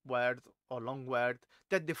byte, word, or long word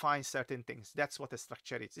that defines certain things. That's what a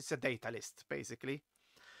structure is. It's a data list, basically.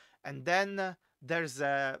 And then there's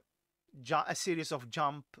a series of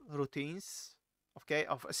jump routines, okay,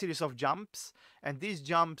 of a series of jumps, and these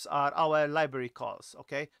jumps are our library calls.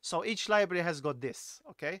 Okay, so each library has got this.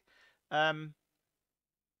 Okay,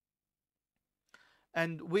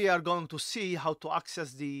 and we are going to see how to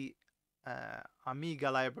access the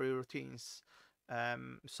Amiga library routines.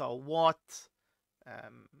 So what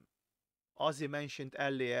Ozzy mentioned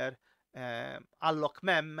earlier, unlock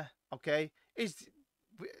mem, okay, is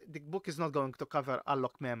the book is not going to cover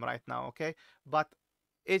unlock mem right now, okay, but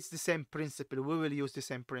it's the same principle. We will use the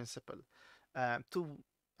same principle to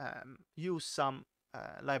use some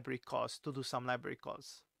library calls, to do some library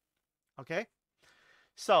calls. Okay,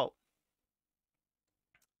 so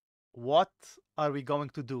what are we going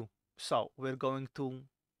to do? So we're going to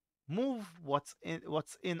move what's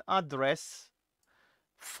in address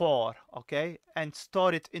 4, okay, and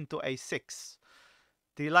store it into A6.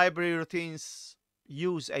 The library routines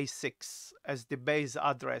use A6 as the base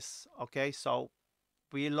address. Okay, so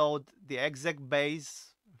we load the exec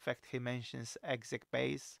base. In fact, he mentions exec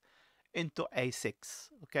base into A6.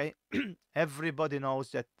 Okay, everybody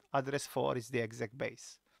knows that address 4 is the exec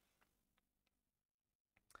base.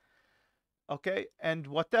 Okay, and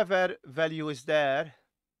whatever value is there,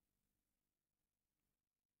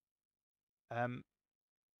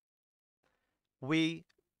 we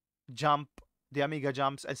jump, the Amiga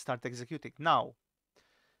jumps and start executing. Now,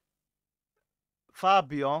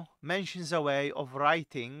 Fabio mentions a way of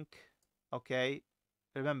writing, okay,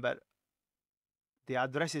 remember, the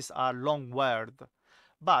addresses are long word,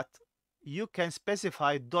 but you can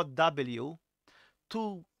specify .w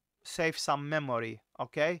to save some memory,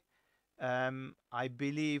 okay? I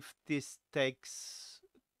believe this takes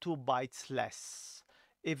 2 bytes less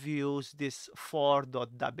if you use this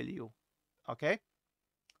 4.w, okay?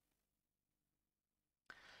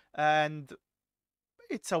 And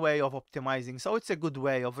it's a way of optimizing. So it's a good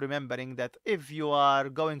way of remembering that if you are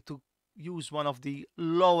going to use one of the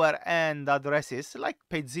lower end addresses like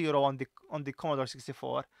page 0 on the Commodore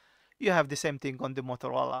 64, you have the same thing on the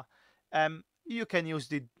Motorola. You can use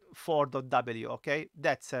the 4.w, okay?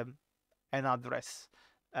 That's an address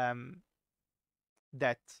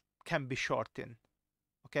that can be shortened,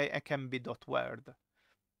 okay? And can be .word.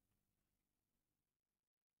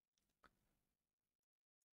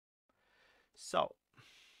 So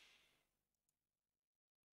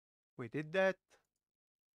we did that.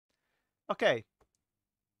 Okay,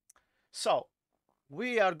 so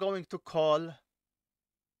we are going to call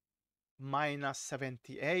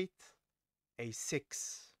 -78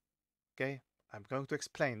 A6. Okay, I'm going to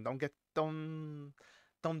explain. Don't get don't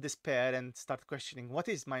don't despair and start questioning what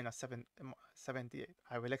is -78.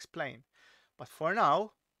 I will explain. But for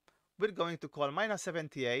now, we're going to call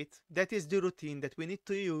 -78. That is the routine that we need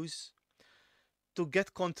to use to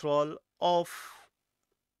get control of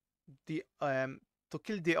the to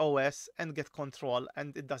kill the OS and get control,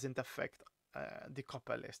 and it doesn't affect the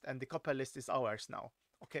copper list, and the copper list is ours now.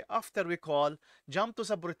 Okay, after we call jump to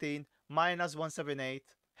subroutine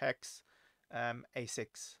 -178 hex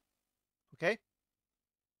A6. Okay,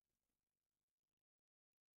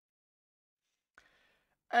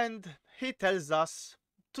 and he tells us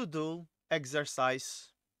to do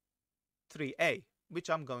exercise 3A, which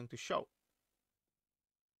I'm going to show.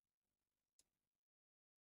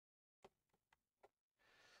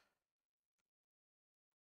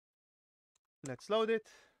 Let's load it.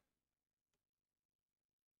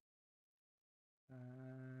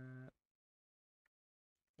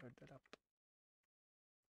 Load that up.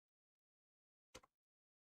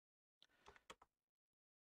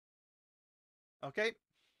 Okay,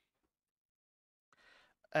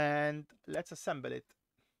 and let's assemble it.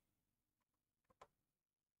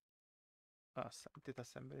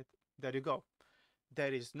 Disassemble it. There you go.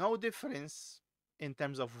 There is no difference in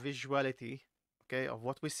terms of visuality, okay, of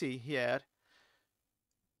what we see here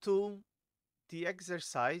to the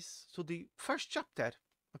exercise, to the first chapter,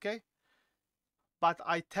 okay? But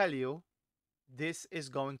I tell you, this is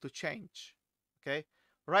going to change, okay?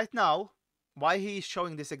 Right now, why he is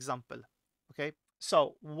showing this example, okay?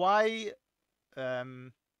 So why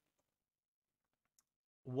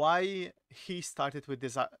he started with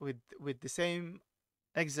this with the same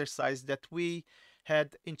exercise that we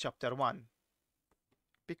had in chapter 1?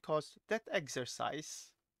 Because that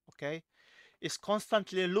exercise, okay, is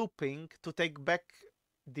constantly looping to take back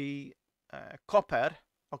the copper,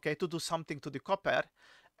 okay, to do something to the copper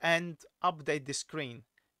and update the screen.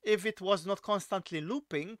 If it was not constantly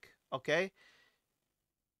looping, okay,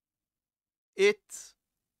 it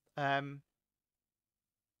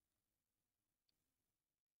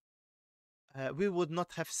we would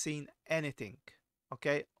not have seen anything,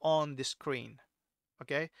 okay, on the screen,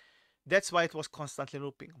 okay. That's why it was constantly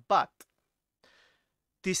looping. But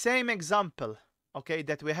the same example, okay,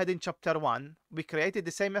 that we had in chapter 1, we created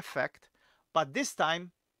the same effect, but this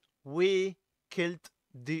time we killed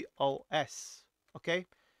the OS, okay.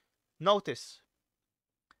 Notice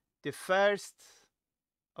the first,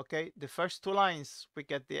 okay, the first two lines, we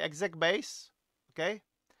get the exec base, okay,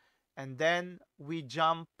 and then we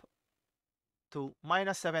jump to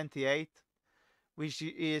 -78, which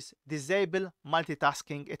is disable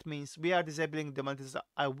multitasking. It means we are disabling the multitasking.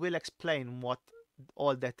 I will explain what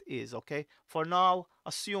all that is, okay? For now,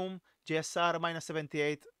 assume GSR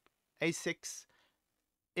 -78 A6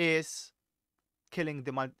 is killing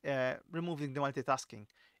the removing the multitasking.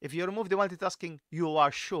 If you remove the multitasking, you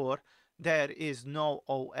are sure there is no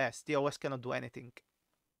OS. The OS cannot do anything.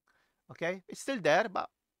 Okay, it's still there, but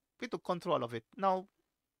we took control of it. Now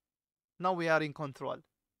we are in control.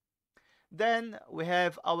 Then we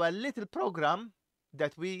have our little program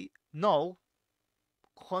that we know,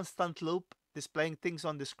 constant loop, displaying things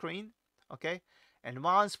on the screen. Okay, and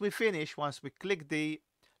once we finish, once we click the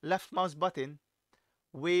left mouse button,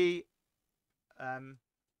 we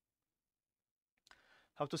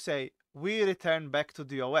how to say, we return back to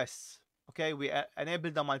the OS. Okay, we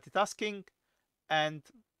enable the multitasking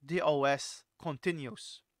and the OS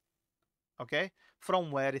continues, okay,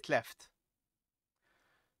 from where it left.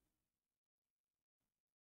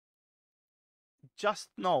 Just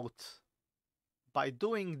note, by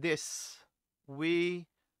doing this, we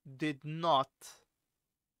did not,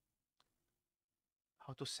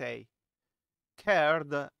 how to say,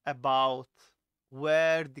 cared about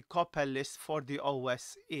where the copy list for the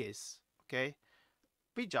OS is, okay?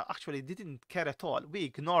 We just actually didn't care at all. We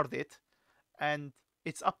ignored it, and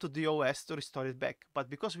it's up to the OS to restore it back. But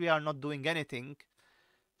because we are not doing anything,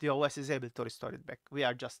 the OS is able to restore it back. We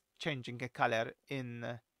are just changing a color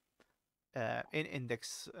in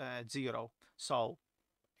index 0, so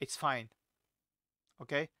it's fine,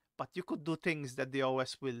 okay? But you could do things that the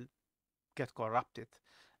OS will get corrupted.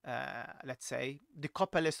 Let's say the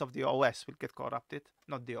copy list of the OS will get corrupted,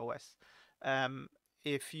 not the OS.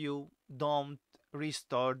 If you don't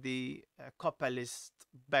restore the copy list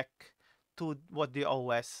back to what the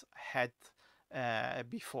OS had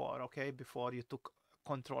before, okay, before you took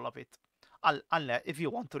control of it. Unless if you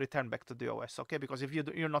want to return back to the OS, okay, because if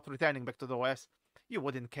you're not returning back to the OS, you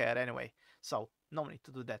wouldn't care anyway. So no need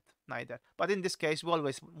to do that neither. But in this case, we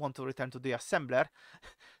always want to return to the assembler.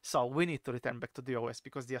 So we need to return back to the OS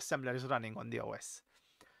because the assembler is running on the OS.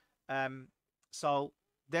 So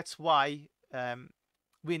that's why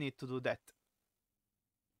we need to do that.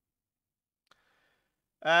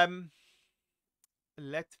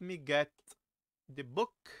 Let me get the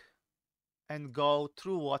book and go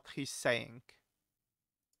through what he's saying.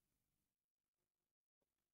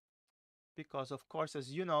 Because of course,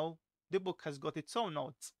 as you know, the book has got its own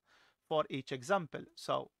notes for each example.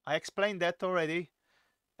 So I explained that already.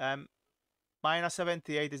 Minus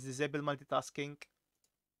 78 is disable multitasking.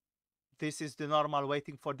 This is the normal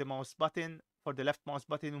waiting for the mouse button, for the left mouse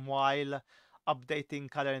button while updating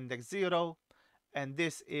color index 0. And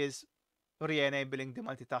this is re-enabling the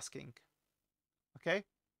multitasking. Okay?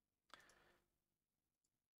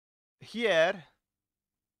 Here,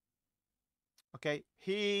 okay,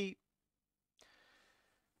 he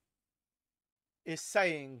is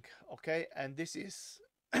saying, okay, and this is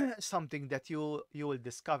something that you will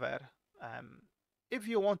discover. If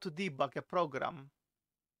you want to debug a program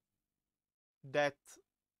that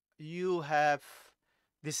you have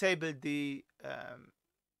disabled the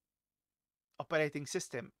operating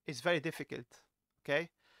system, it's very difficult. Okay,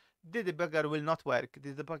 the debugger will not work.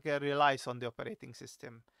 The debugger relies on the operating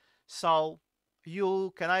system. So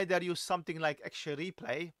you can either use something like Action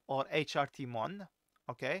Replay or HRTmon,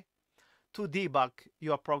 okay, to debug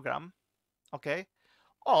your program, okay,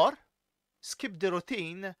 or skip the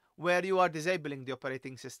routine where you are disabling the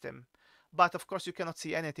operating system. But of course, you cannot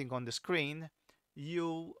see anything on the screen.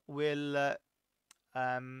 You will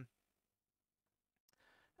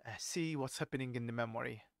see what's happening in the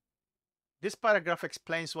memory. This paragraph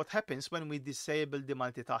explains what happens when we disable the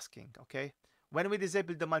multitasking, okay? When we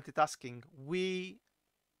disable the multitasking, we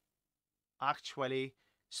actually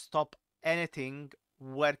stop anything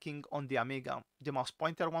working on the Amiga. The mouse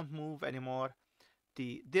pointer won't move anymore.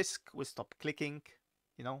 The disk will stop clicking,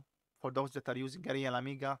 you know, for those that are using a real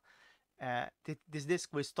Amiga. This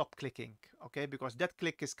disk will stop clicking, okay? Because that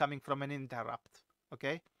click is coming from an interrupt,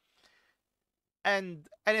 okay? And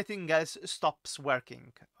anything else stops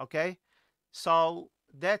working, okay? So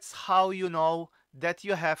that's how you know that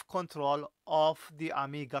you have control of the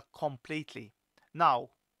Amiga completely. Now,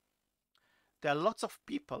 there are lots of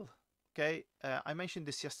people, okay? I mentioned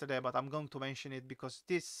this yesterday, but I'm going to mention it because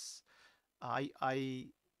this, I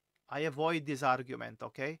avoid this argument,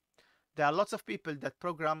 okay? There are lots of people that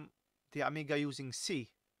program the Amiga using C,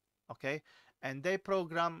 okay? And they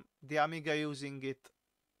program the Amiga using it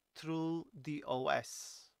through the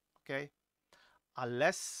OS, okay?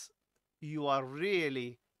 Unless you are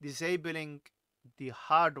really disabling the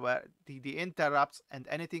hardware, the interrupts and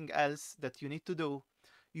anything else that you need to do,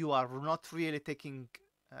 you are not really taking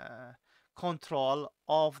control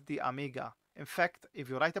of the Amiga. In fact, if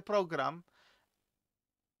you write a program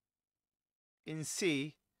in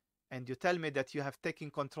C and you tell me that you have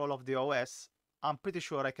taken control of the OS, I'm pretty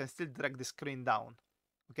sure I can still drag the screen down,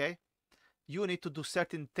 okay? You need to do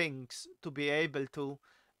certain things to be able to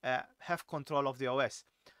have control of the OS.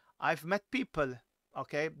 I've met people,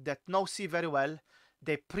 okay, that know C very well.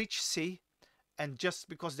 They preach C, and just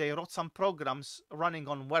because they wrote some programs running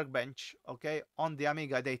on Workbench, okay, on the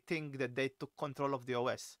Amiga, they think that they took control of the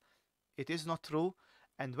OS. It is not true.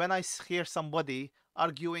 And when I hear somebody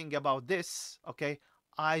arguing about this, okay,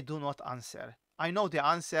 I do not answer. I know the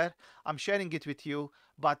answer. I'm sharing it with you,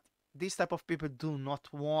 but these type of people do not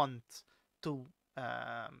want to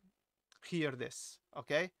hear this,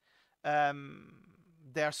 okay?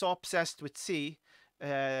 They are so obsessed with C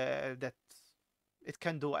that it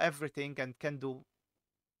can do everything and can do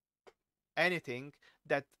anything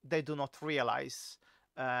that they do not realize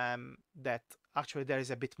that actually there is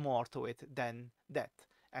a bit more to it than that.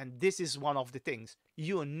 And this is one of the things.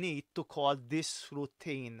 You need to call this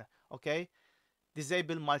routine, okay?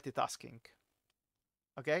 Disable multitasking,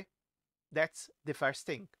 okay? That's the first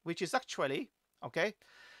thing, which is actually, okay?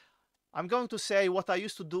 I'm going to say what I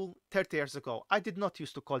used to do 30 years ago. I did not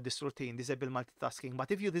used to call this routine disable multitasking,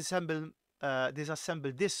 but if you disassemble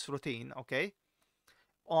this routine, okay,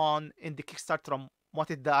 in the Kickstart ROM,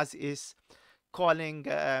 what it does is calling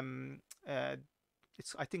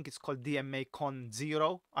I think it's called DMA con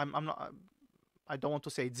 0. I'm not, I don't want to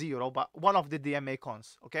say 0, but one of the DMA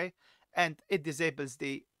cons, okay, and it disables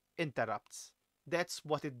the interrupts. That's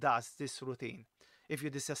what it does, this routine, if you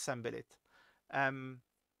disassemble it.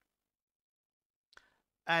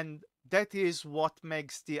 And that is what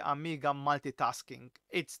makes the Amiga multitasking.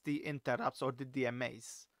 It's the interrupts or the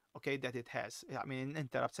DMAs, okay, that it has. I mean,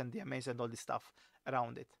 interrupts and DMAs and all this stuff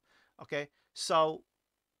around it, okay? So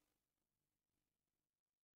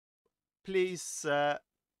please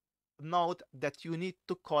note that you need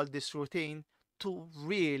to call this routine to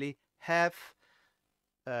really have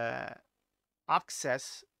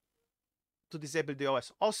access to disable the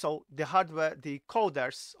OS. Also, the hardware, the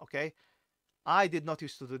coders, okay, I did not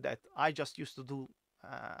used to do that. I just used to do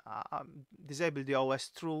disable the OS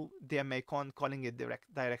through DMA-con, calling it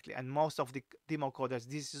directly. And most of the demo coders,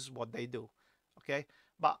 this is what they do, okay?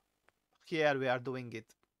 But here we are doing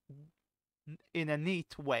it in a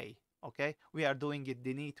neat way, okay? We are doing it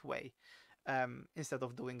the neat way instead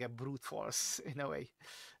of doing a brute force in a way.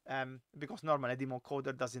 Because normally a demo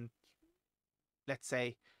coder doesn't, let's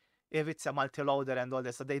say, if it's a multi-loader and all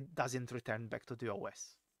this, so they doesn't return back to the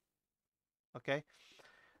OS, okay?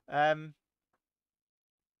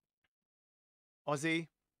 Ozzy,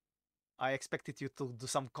 I expected you to do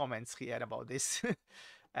some comments here about this.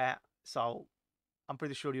 uh, so I'm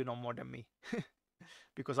pretty sure you know more than me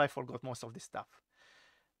because I forgot most of this stuff.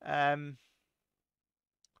 The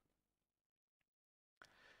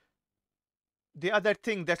other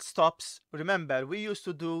thing that stops, remember, we used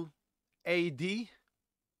to do AD,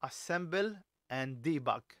 assemble, and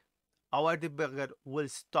debug. Our debugger will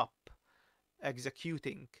stop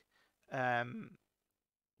executing.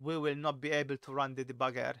 We will not be able to run the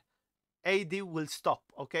debugger. AD will stop,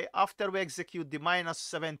 okay? After we execute the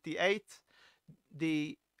 -78,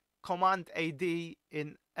 the command AD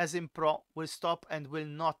in asimpro will stop and will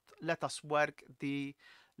not let us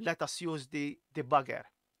let us use the debugger.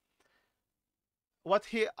 What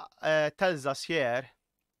he tells us here,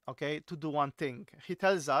 okay, to do one thing. He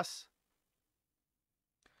tells us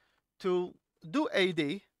to do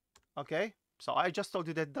AD, okay? So I just told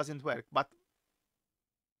you that doesn't work, but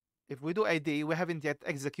if we do AD, we haven't yet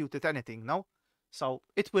executed anything, no? So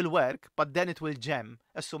it will work, but then it will jam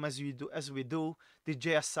as soon as we do the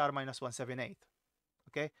JSR -178.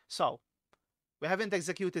 Okay, so we haven't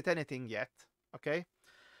executed anything yet. Okay,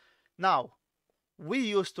 now we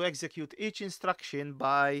used to execute each instruction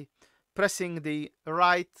by pressing the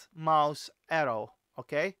right mouse arrow.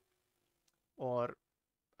 Okay, or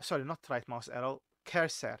sorry, not right mouse arrow,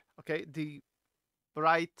 cursor. Okay, the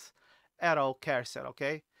right arrow cursor.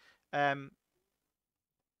 Okay, um,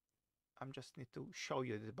 I'm just need to show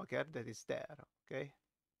you the debugger that is there. Okay,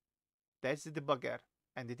 that's the debugger,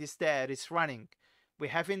 and it is there. It's running. We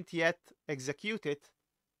haven't yet executed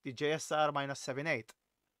the JSR -78.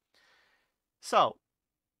 So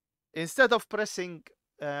instead of pressing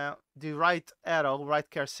the right arrow, right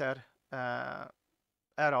cursor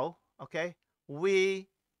arrow, okay, we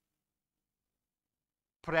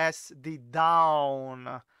press the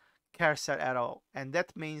down cursor arrow, and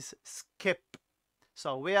that means skip.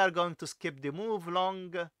 So we are going to skip the move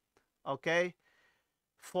long, okay,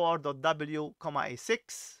 4.w,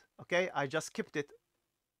 A6, okay, I just skipped it.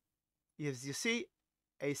 As you see,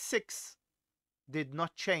 A6 did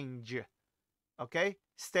not change, okay,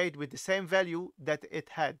 stayed with the same value that it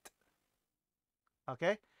had,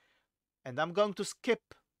 okay, and I'm going to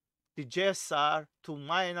skip the JSR to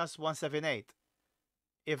 -178.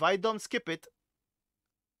 If I don't skip it,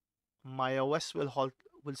 my OS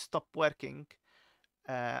will stop working,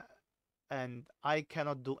 uh, and I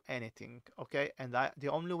cannot do anything, okay, and the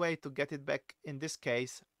only way to get it back in this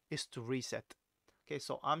case is to reset. Okay,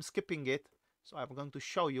 so I'm skipping it, so I'm going to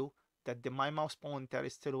show you that my mouse pointer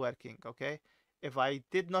is still working, okay. If I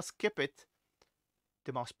did not skip it,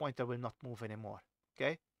 the mouse pointer will not move anymore,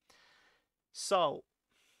 okay. So,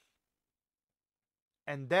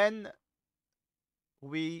 and then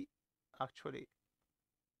we actually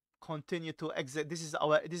continue to exit. This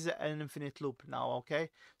is an infinite loop now,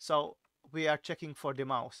 okay. So we are checking for the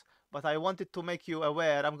mouse, but I wanted to make you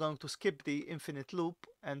aware. I'm going to skip the infinite loop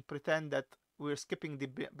and pretend that we're skipping the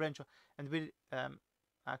branch, and we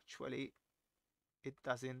actually it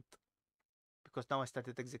doesn't, because now I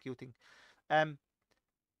started executing.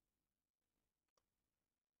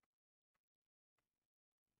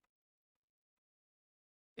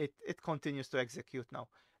 It continues to execute now.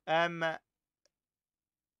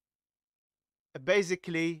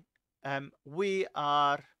 Basically, we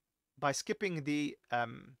are by skipping the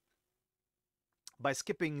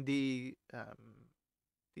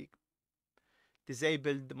the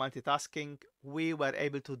disabled multitasking, we were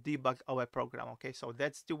able to debug our program. Okay, so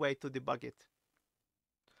that's the way to debug it.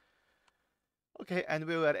 Okay, and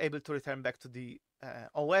we were able to return back to the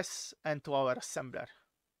OS and to our assembler.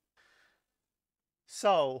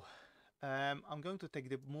 So I'm going to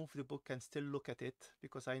move the book and still look at it,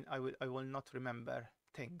 because I will not remember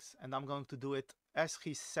things, and I'm going to do it as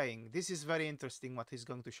he's saying. This is very interesting what he's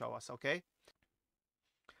going to show us, okay?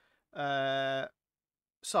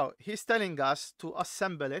 So he's telling us to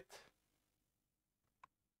assemble it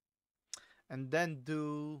and then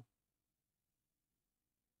do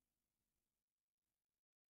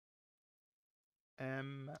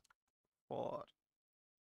M for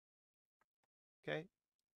Okay,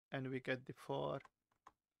 and we get the 4.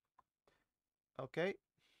 Okay,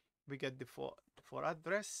 we get the 4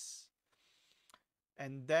 address,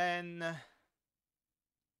 and then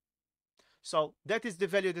so that is the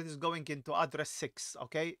value that is going into address 6,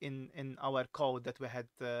 okay, in our code that we had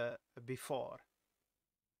before.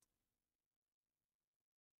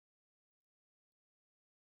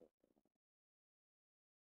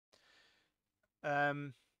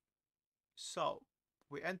 So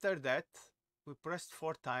we enter that, we pressed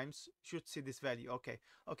 4 times, should see this value. Okay,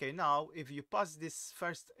 okay, now if you pass this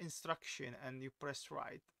first instruction and you press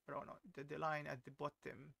right, oh no, the line at the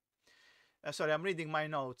bottom, sorry, I'm reading my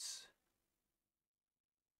notes.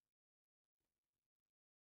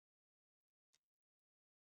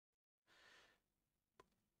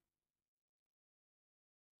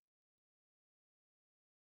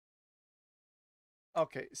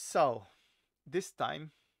 Okay, so this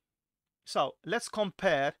time, so let's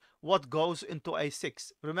compare what goes into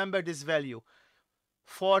A6. Remember this value,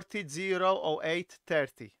 40, 0, 08,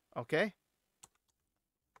 30, okay?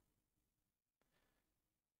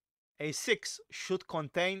 A6 should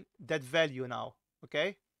contain that value now,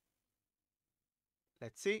 okay?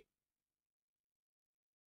 Let's see.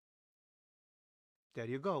 There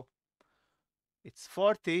you go. It's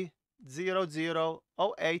 40, 00,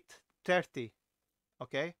 08, 30,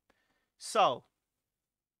 okay? So,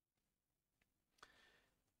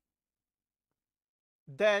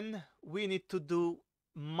 then we need to do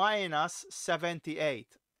minus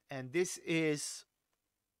 78. And this is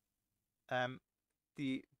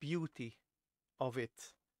the beauty of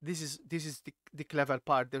it. This is the clever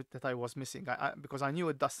part that I was missing. Because I knew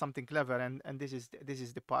it does something clever, and this is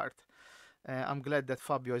the part. I'm glad that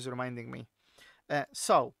Fabio is reminding me.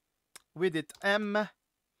 So we did M4.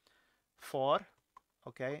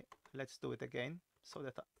 Okay, let's do it again so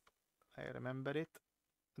that I remember it.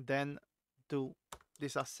 Then do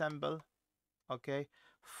disassemble. Okay,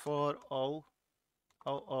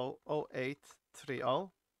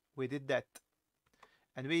 40000830. We did that,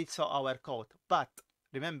 and we saw our code. But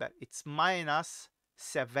remember, it's minus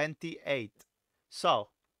 78. So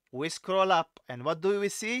we scroll up, and what do we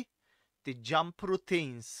see? The jump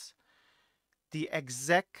routines, the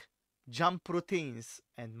exec jump routines,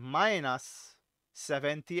 and minus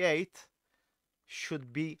 78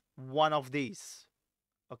 should be one of these.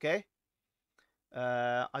 Okay,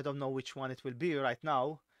 I don't know which one it will be right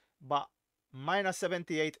now, but minus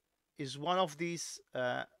 78 is one of these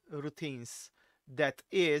routines that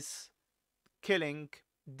is killing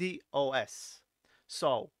the OS.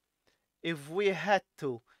 So if we had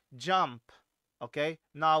to jump, okay,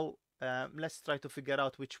 now let's try to figure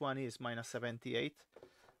out which one is minus 78.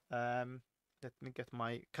 Let me get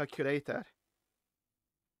my calculator.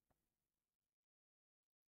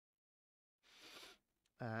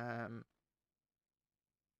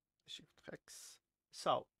 Shift X.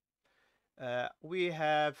 So we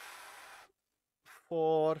have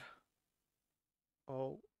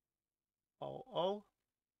 4000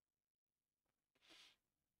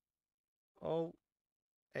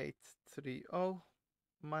 0830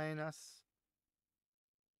 minus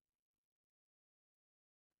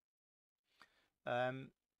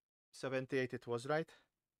 78. It was right.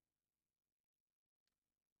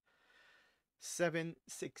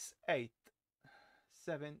 768.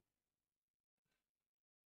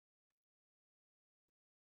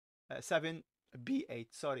 7B8.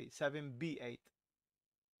 Sorry, 7B8.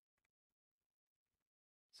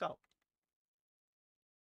 So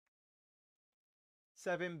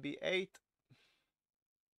 7B8.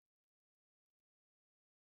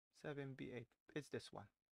 7B8. It's this one.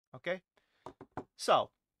 Okay.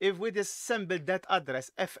 So if we disassemble that address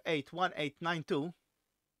F81892,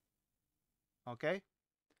 okay,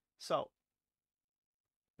 so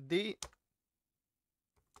this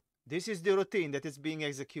is the routine that is being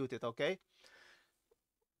executed, okay?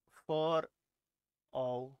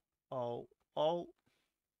 4000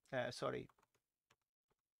 sorry,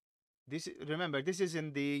 this, remember, this is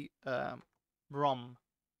in the ROM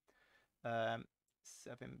 7B8.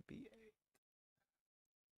 I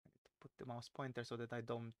need to put the mouse pointer so that I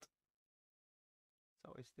don't,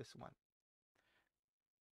 so it's this one.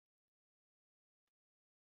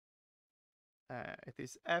 It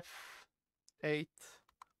is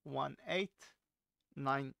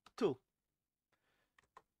F81892.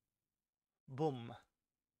 Boom.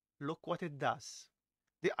 Look what it does.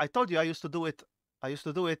 I told you I used to do it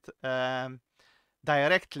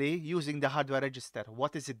directly using the hardware register.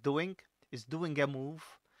 What is it doing? It's doing a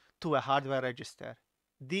move to a hardware register,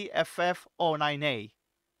 DFF09A.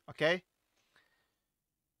 Okay,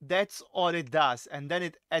 that's all it does, and then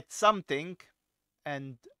it adds something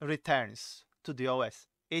and returns. to the OS.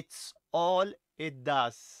 It's all it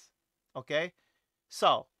does. Okay?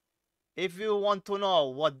 So, if you want to know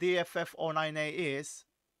what DFF09A is,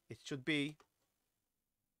 it should be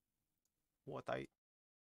what I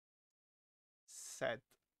said.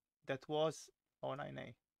 That was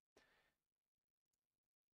 09A.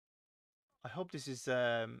 I hope this is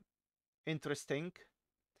interesting.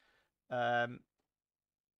 09A.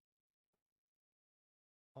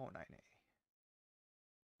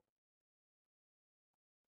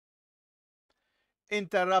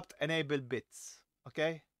 Interrupt enable bits.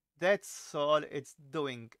 Okay? That's all it's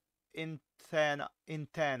doing. Antenna.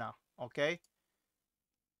 Okay?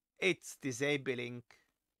 It's disabling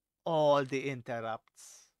all the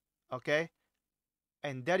interrupts. Okay?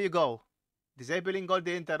 And there you go. Disabling all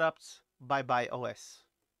the interrupts. Bye bye OS.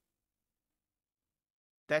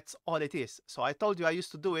 That's all it is. So I told you I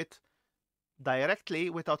used to do it directly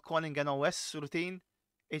without calling an OS routine.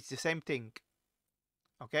 It's the same thing.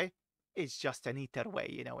 Okay? It's just a neater way,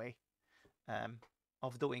 in a way, um,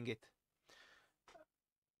 of doing it.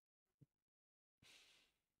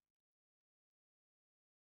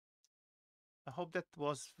 I hope that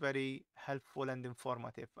was very helpful and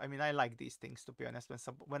informative. I mean, I like these things, to be honest.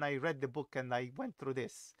 When I read the book and I went through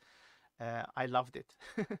this, I loved it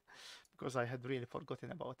because I had really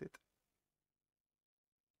forgotten about it.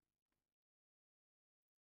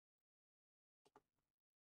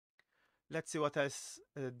 Let's see what else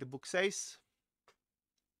the book says.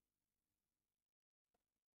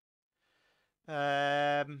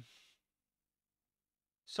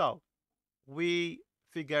 So we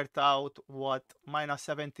figured out what minus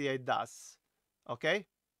 78 does. Okay?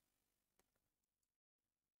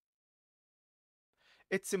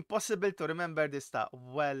 It's impossible to remember this stuff.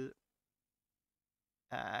 Well,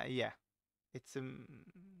 yeah, it's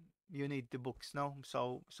you need the books, no?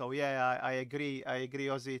 So yeah, I agree. I agree,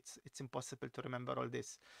 Ozzy. It's impossible to remember all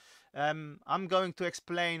this. I'm going to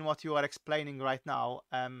explain what you are explaining right now.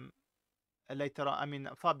 Later on, I mean,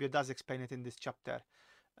 Fabio does explain it in this chapter.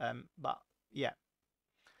 But yeah.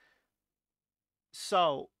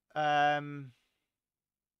 So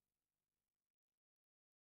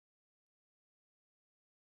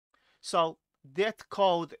so that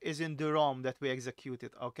code is in the ROM that we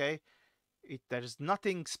executed. Okay, there's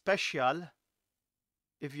nothing special.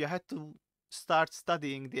 If you had to start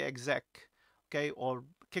studying the exec, okay, or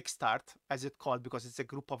kickstart as it's called, because it's a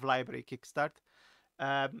group of library kickstart,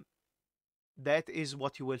 um, that is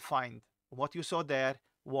what you will find. What you saw there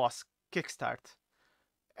was kickstart,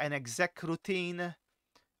 an exec routine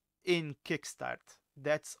in kickstart.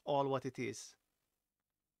 That's all what it is.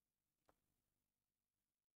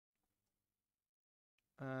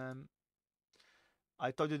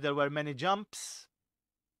 I told you there were many jumps.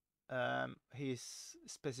 He's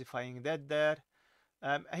specifying that there.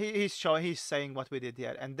 He's saying what we did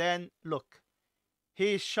here, and then look,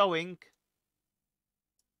 he's showing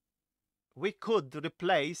we could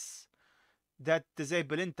replace that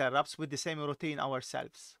disable interrupts with the same routine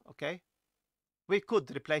ourselves. Okay, we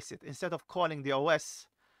could replace it instead of calling the OS,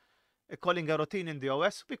 calling a routine in the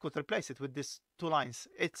OS. We could replace it with these two lines.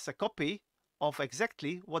 It's a copy of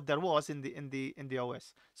exactly what there was in the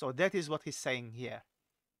OS. So that is what he's saying here.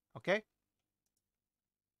 Okay,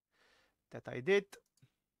 that I did.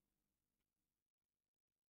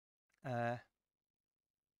 Uh,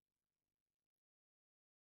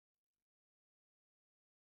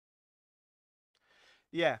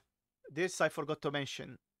 yeah, this I forgot to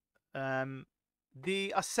mention.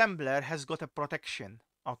 The assembler has got a protection.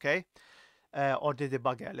 Okay, or the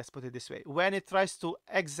debugger, let's put it this way. When it tries to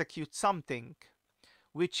execute something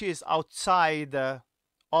which is outside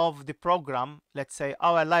of the program, let's say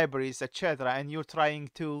our libraries, etc., and you're trying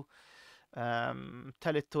to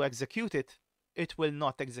tell it to execute it, it will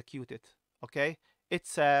not execute it. Okay,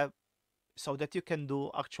 it's so that you can do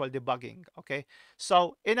actual debugging. Okay,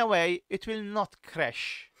 so in a way, it will not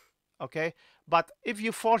crash. Okay, but if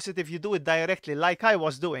you force it, if you do it directly, like I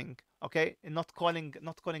was doing, okay, not calling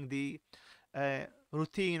the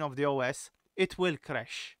routine of the OS, it will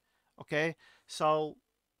crash. Okay, so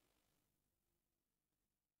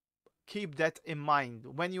keep that in mind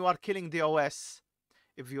when you are killing the OS.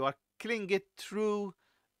 If you are killing it through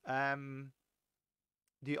um,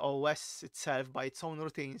 the OS itself by its own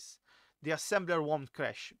routines, the assembler won't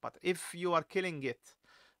crash. But if you are killing it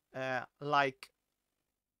like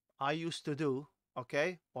I used to do,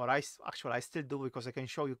 okay, or actually I still do, because I can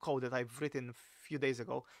show you code that I've written a few days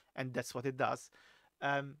ago, and that's what it does.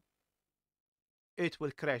 Um, it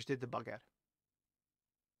will crash the debugger.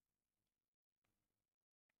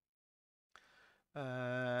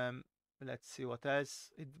 Um, let's see what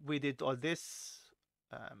else. We did all this.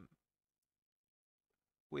 Um,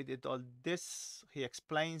 we did all this. He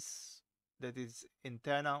explains that it's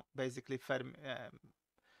internal, basically firming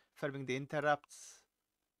the interrupts,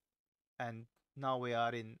 and now we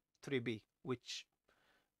are in 3B, which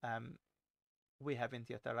we haven't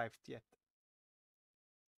yet arrived yet.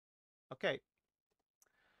 Okay,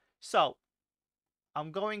 so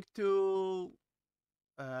I'm going to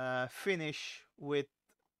finish with,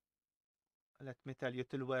 let me tell you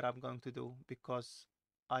till where I'm going to do, because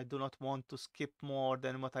I do not want to skip more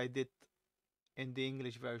than what I did in the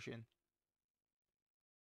English version.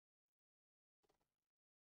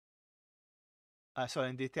 Sorry,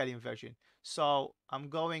 in the Italian version. So I'm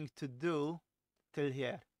going to do till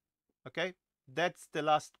here. Okay, that's the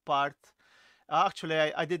last part.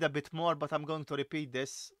 Actually, I did a bit more, but I'm going to repeat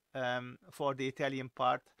this for the Italian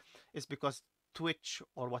part. It's because Twitch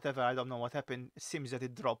or whatever, I don't know what happened, it seems that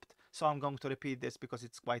it dropped. So I'm going to repeat this because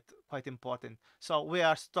it's quite important. So we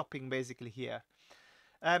are stopping basically here.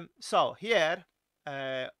 So here,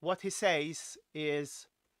 what he says is,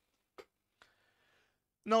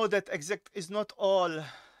 know that exec is not all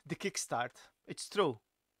the kickstart. It's true.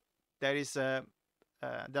 There is there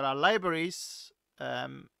are libraries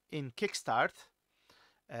in Kickstart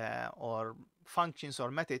or functions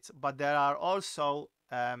or methods, but there are also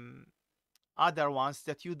other ones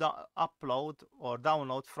that you upload or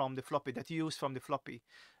download from the floppy, that you use from the floppy.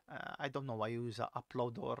 I don't know why you use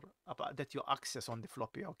upload or that you access on the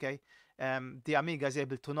floppy. Okay, the Amiga is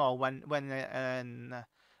able to know when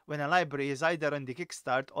a library is either on the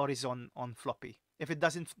Kickstart or is on floppy. If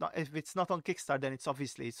it's not on Kickstart, then it's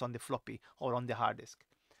obviously it's on the floppy or on the hard disk.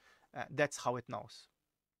 That's how it knows.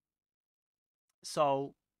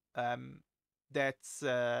 So that's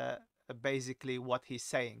basically what he's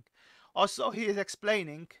saying. Also, he is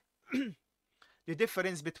explaining the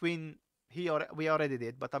difference between we already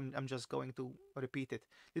did, but I'm just going to repeat it.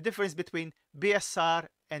 The difference between BSR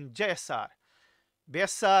and JSR.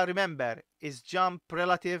 BSR, remember, is jump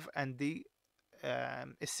relative, and the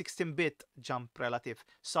is 16-bit jump relative,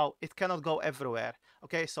 so it cannot go everywhere.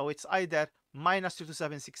 Okay, so it's either minus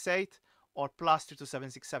 32768 or plus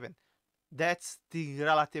 32767. That's the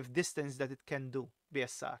relative distance that it can do.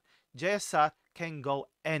 BSR. JSR can go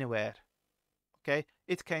anywhere. Okay,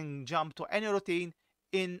 it can jump to any routine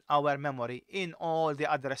in our memory, in all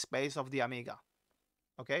the address space of the Amiga.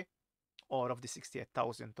 Okay, or of the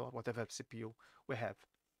 68,000 or whatever CPU we have.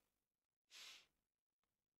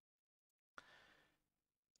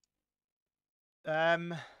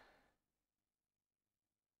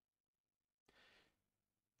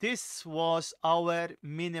 This was our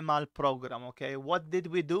minimal program. Okay, what did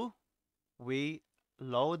we do? We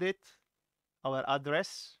loaded our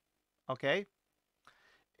address, okay,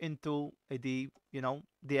 into the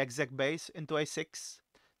the exec base into A6,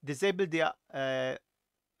 disable the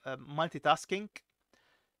multitasking.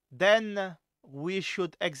 Then we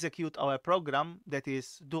should execute our program, that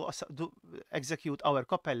is execute our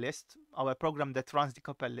couple list, our program that runs the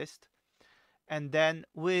couple list, and then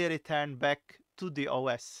we return back to the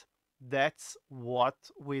OS. That's what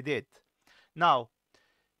we did. Now,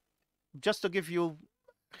 just to give you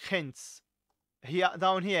hints, here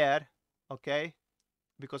down here, okay,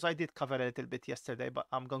 because I did cover a little bit yesterday, but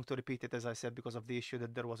I'm going to repeat it as I said because of the issue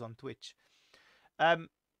that there was on Twitch.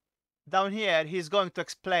 Down here, he's going to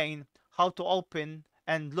explain how to open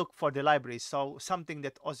and look for the library. So something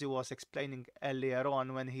that Ozzy was explaining earlier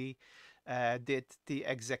on when he did the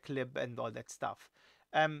exec lib and all that stuff.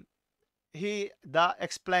 He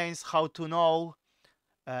explains how to know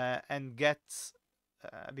and get,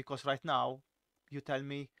 because right now you tell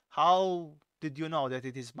me, how did you know that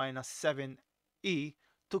it is minus 7E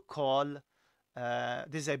to call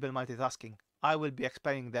disable multitasking? I will be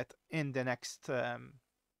explaining that in the next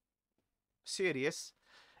series,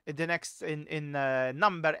 in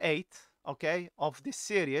number 8, okay, of this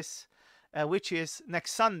series, which is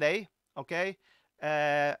next Sunday, okay,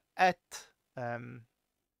 at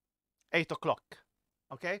 8 o'clock,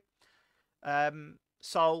 okay.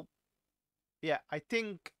 So yeah, I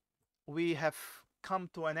think we have come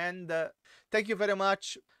to an end. Thank you very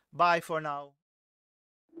much. Bye for now.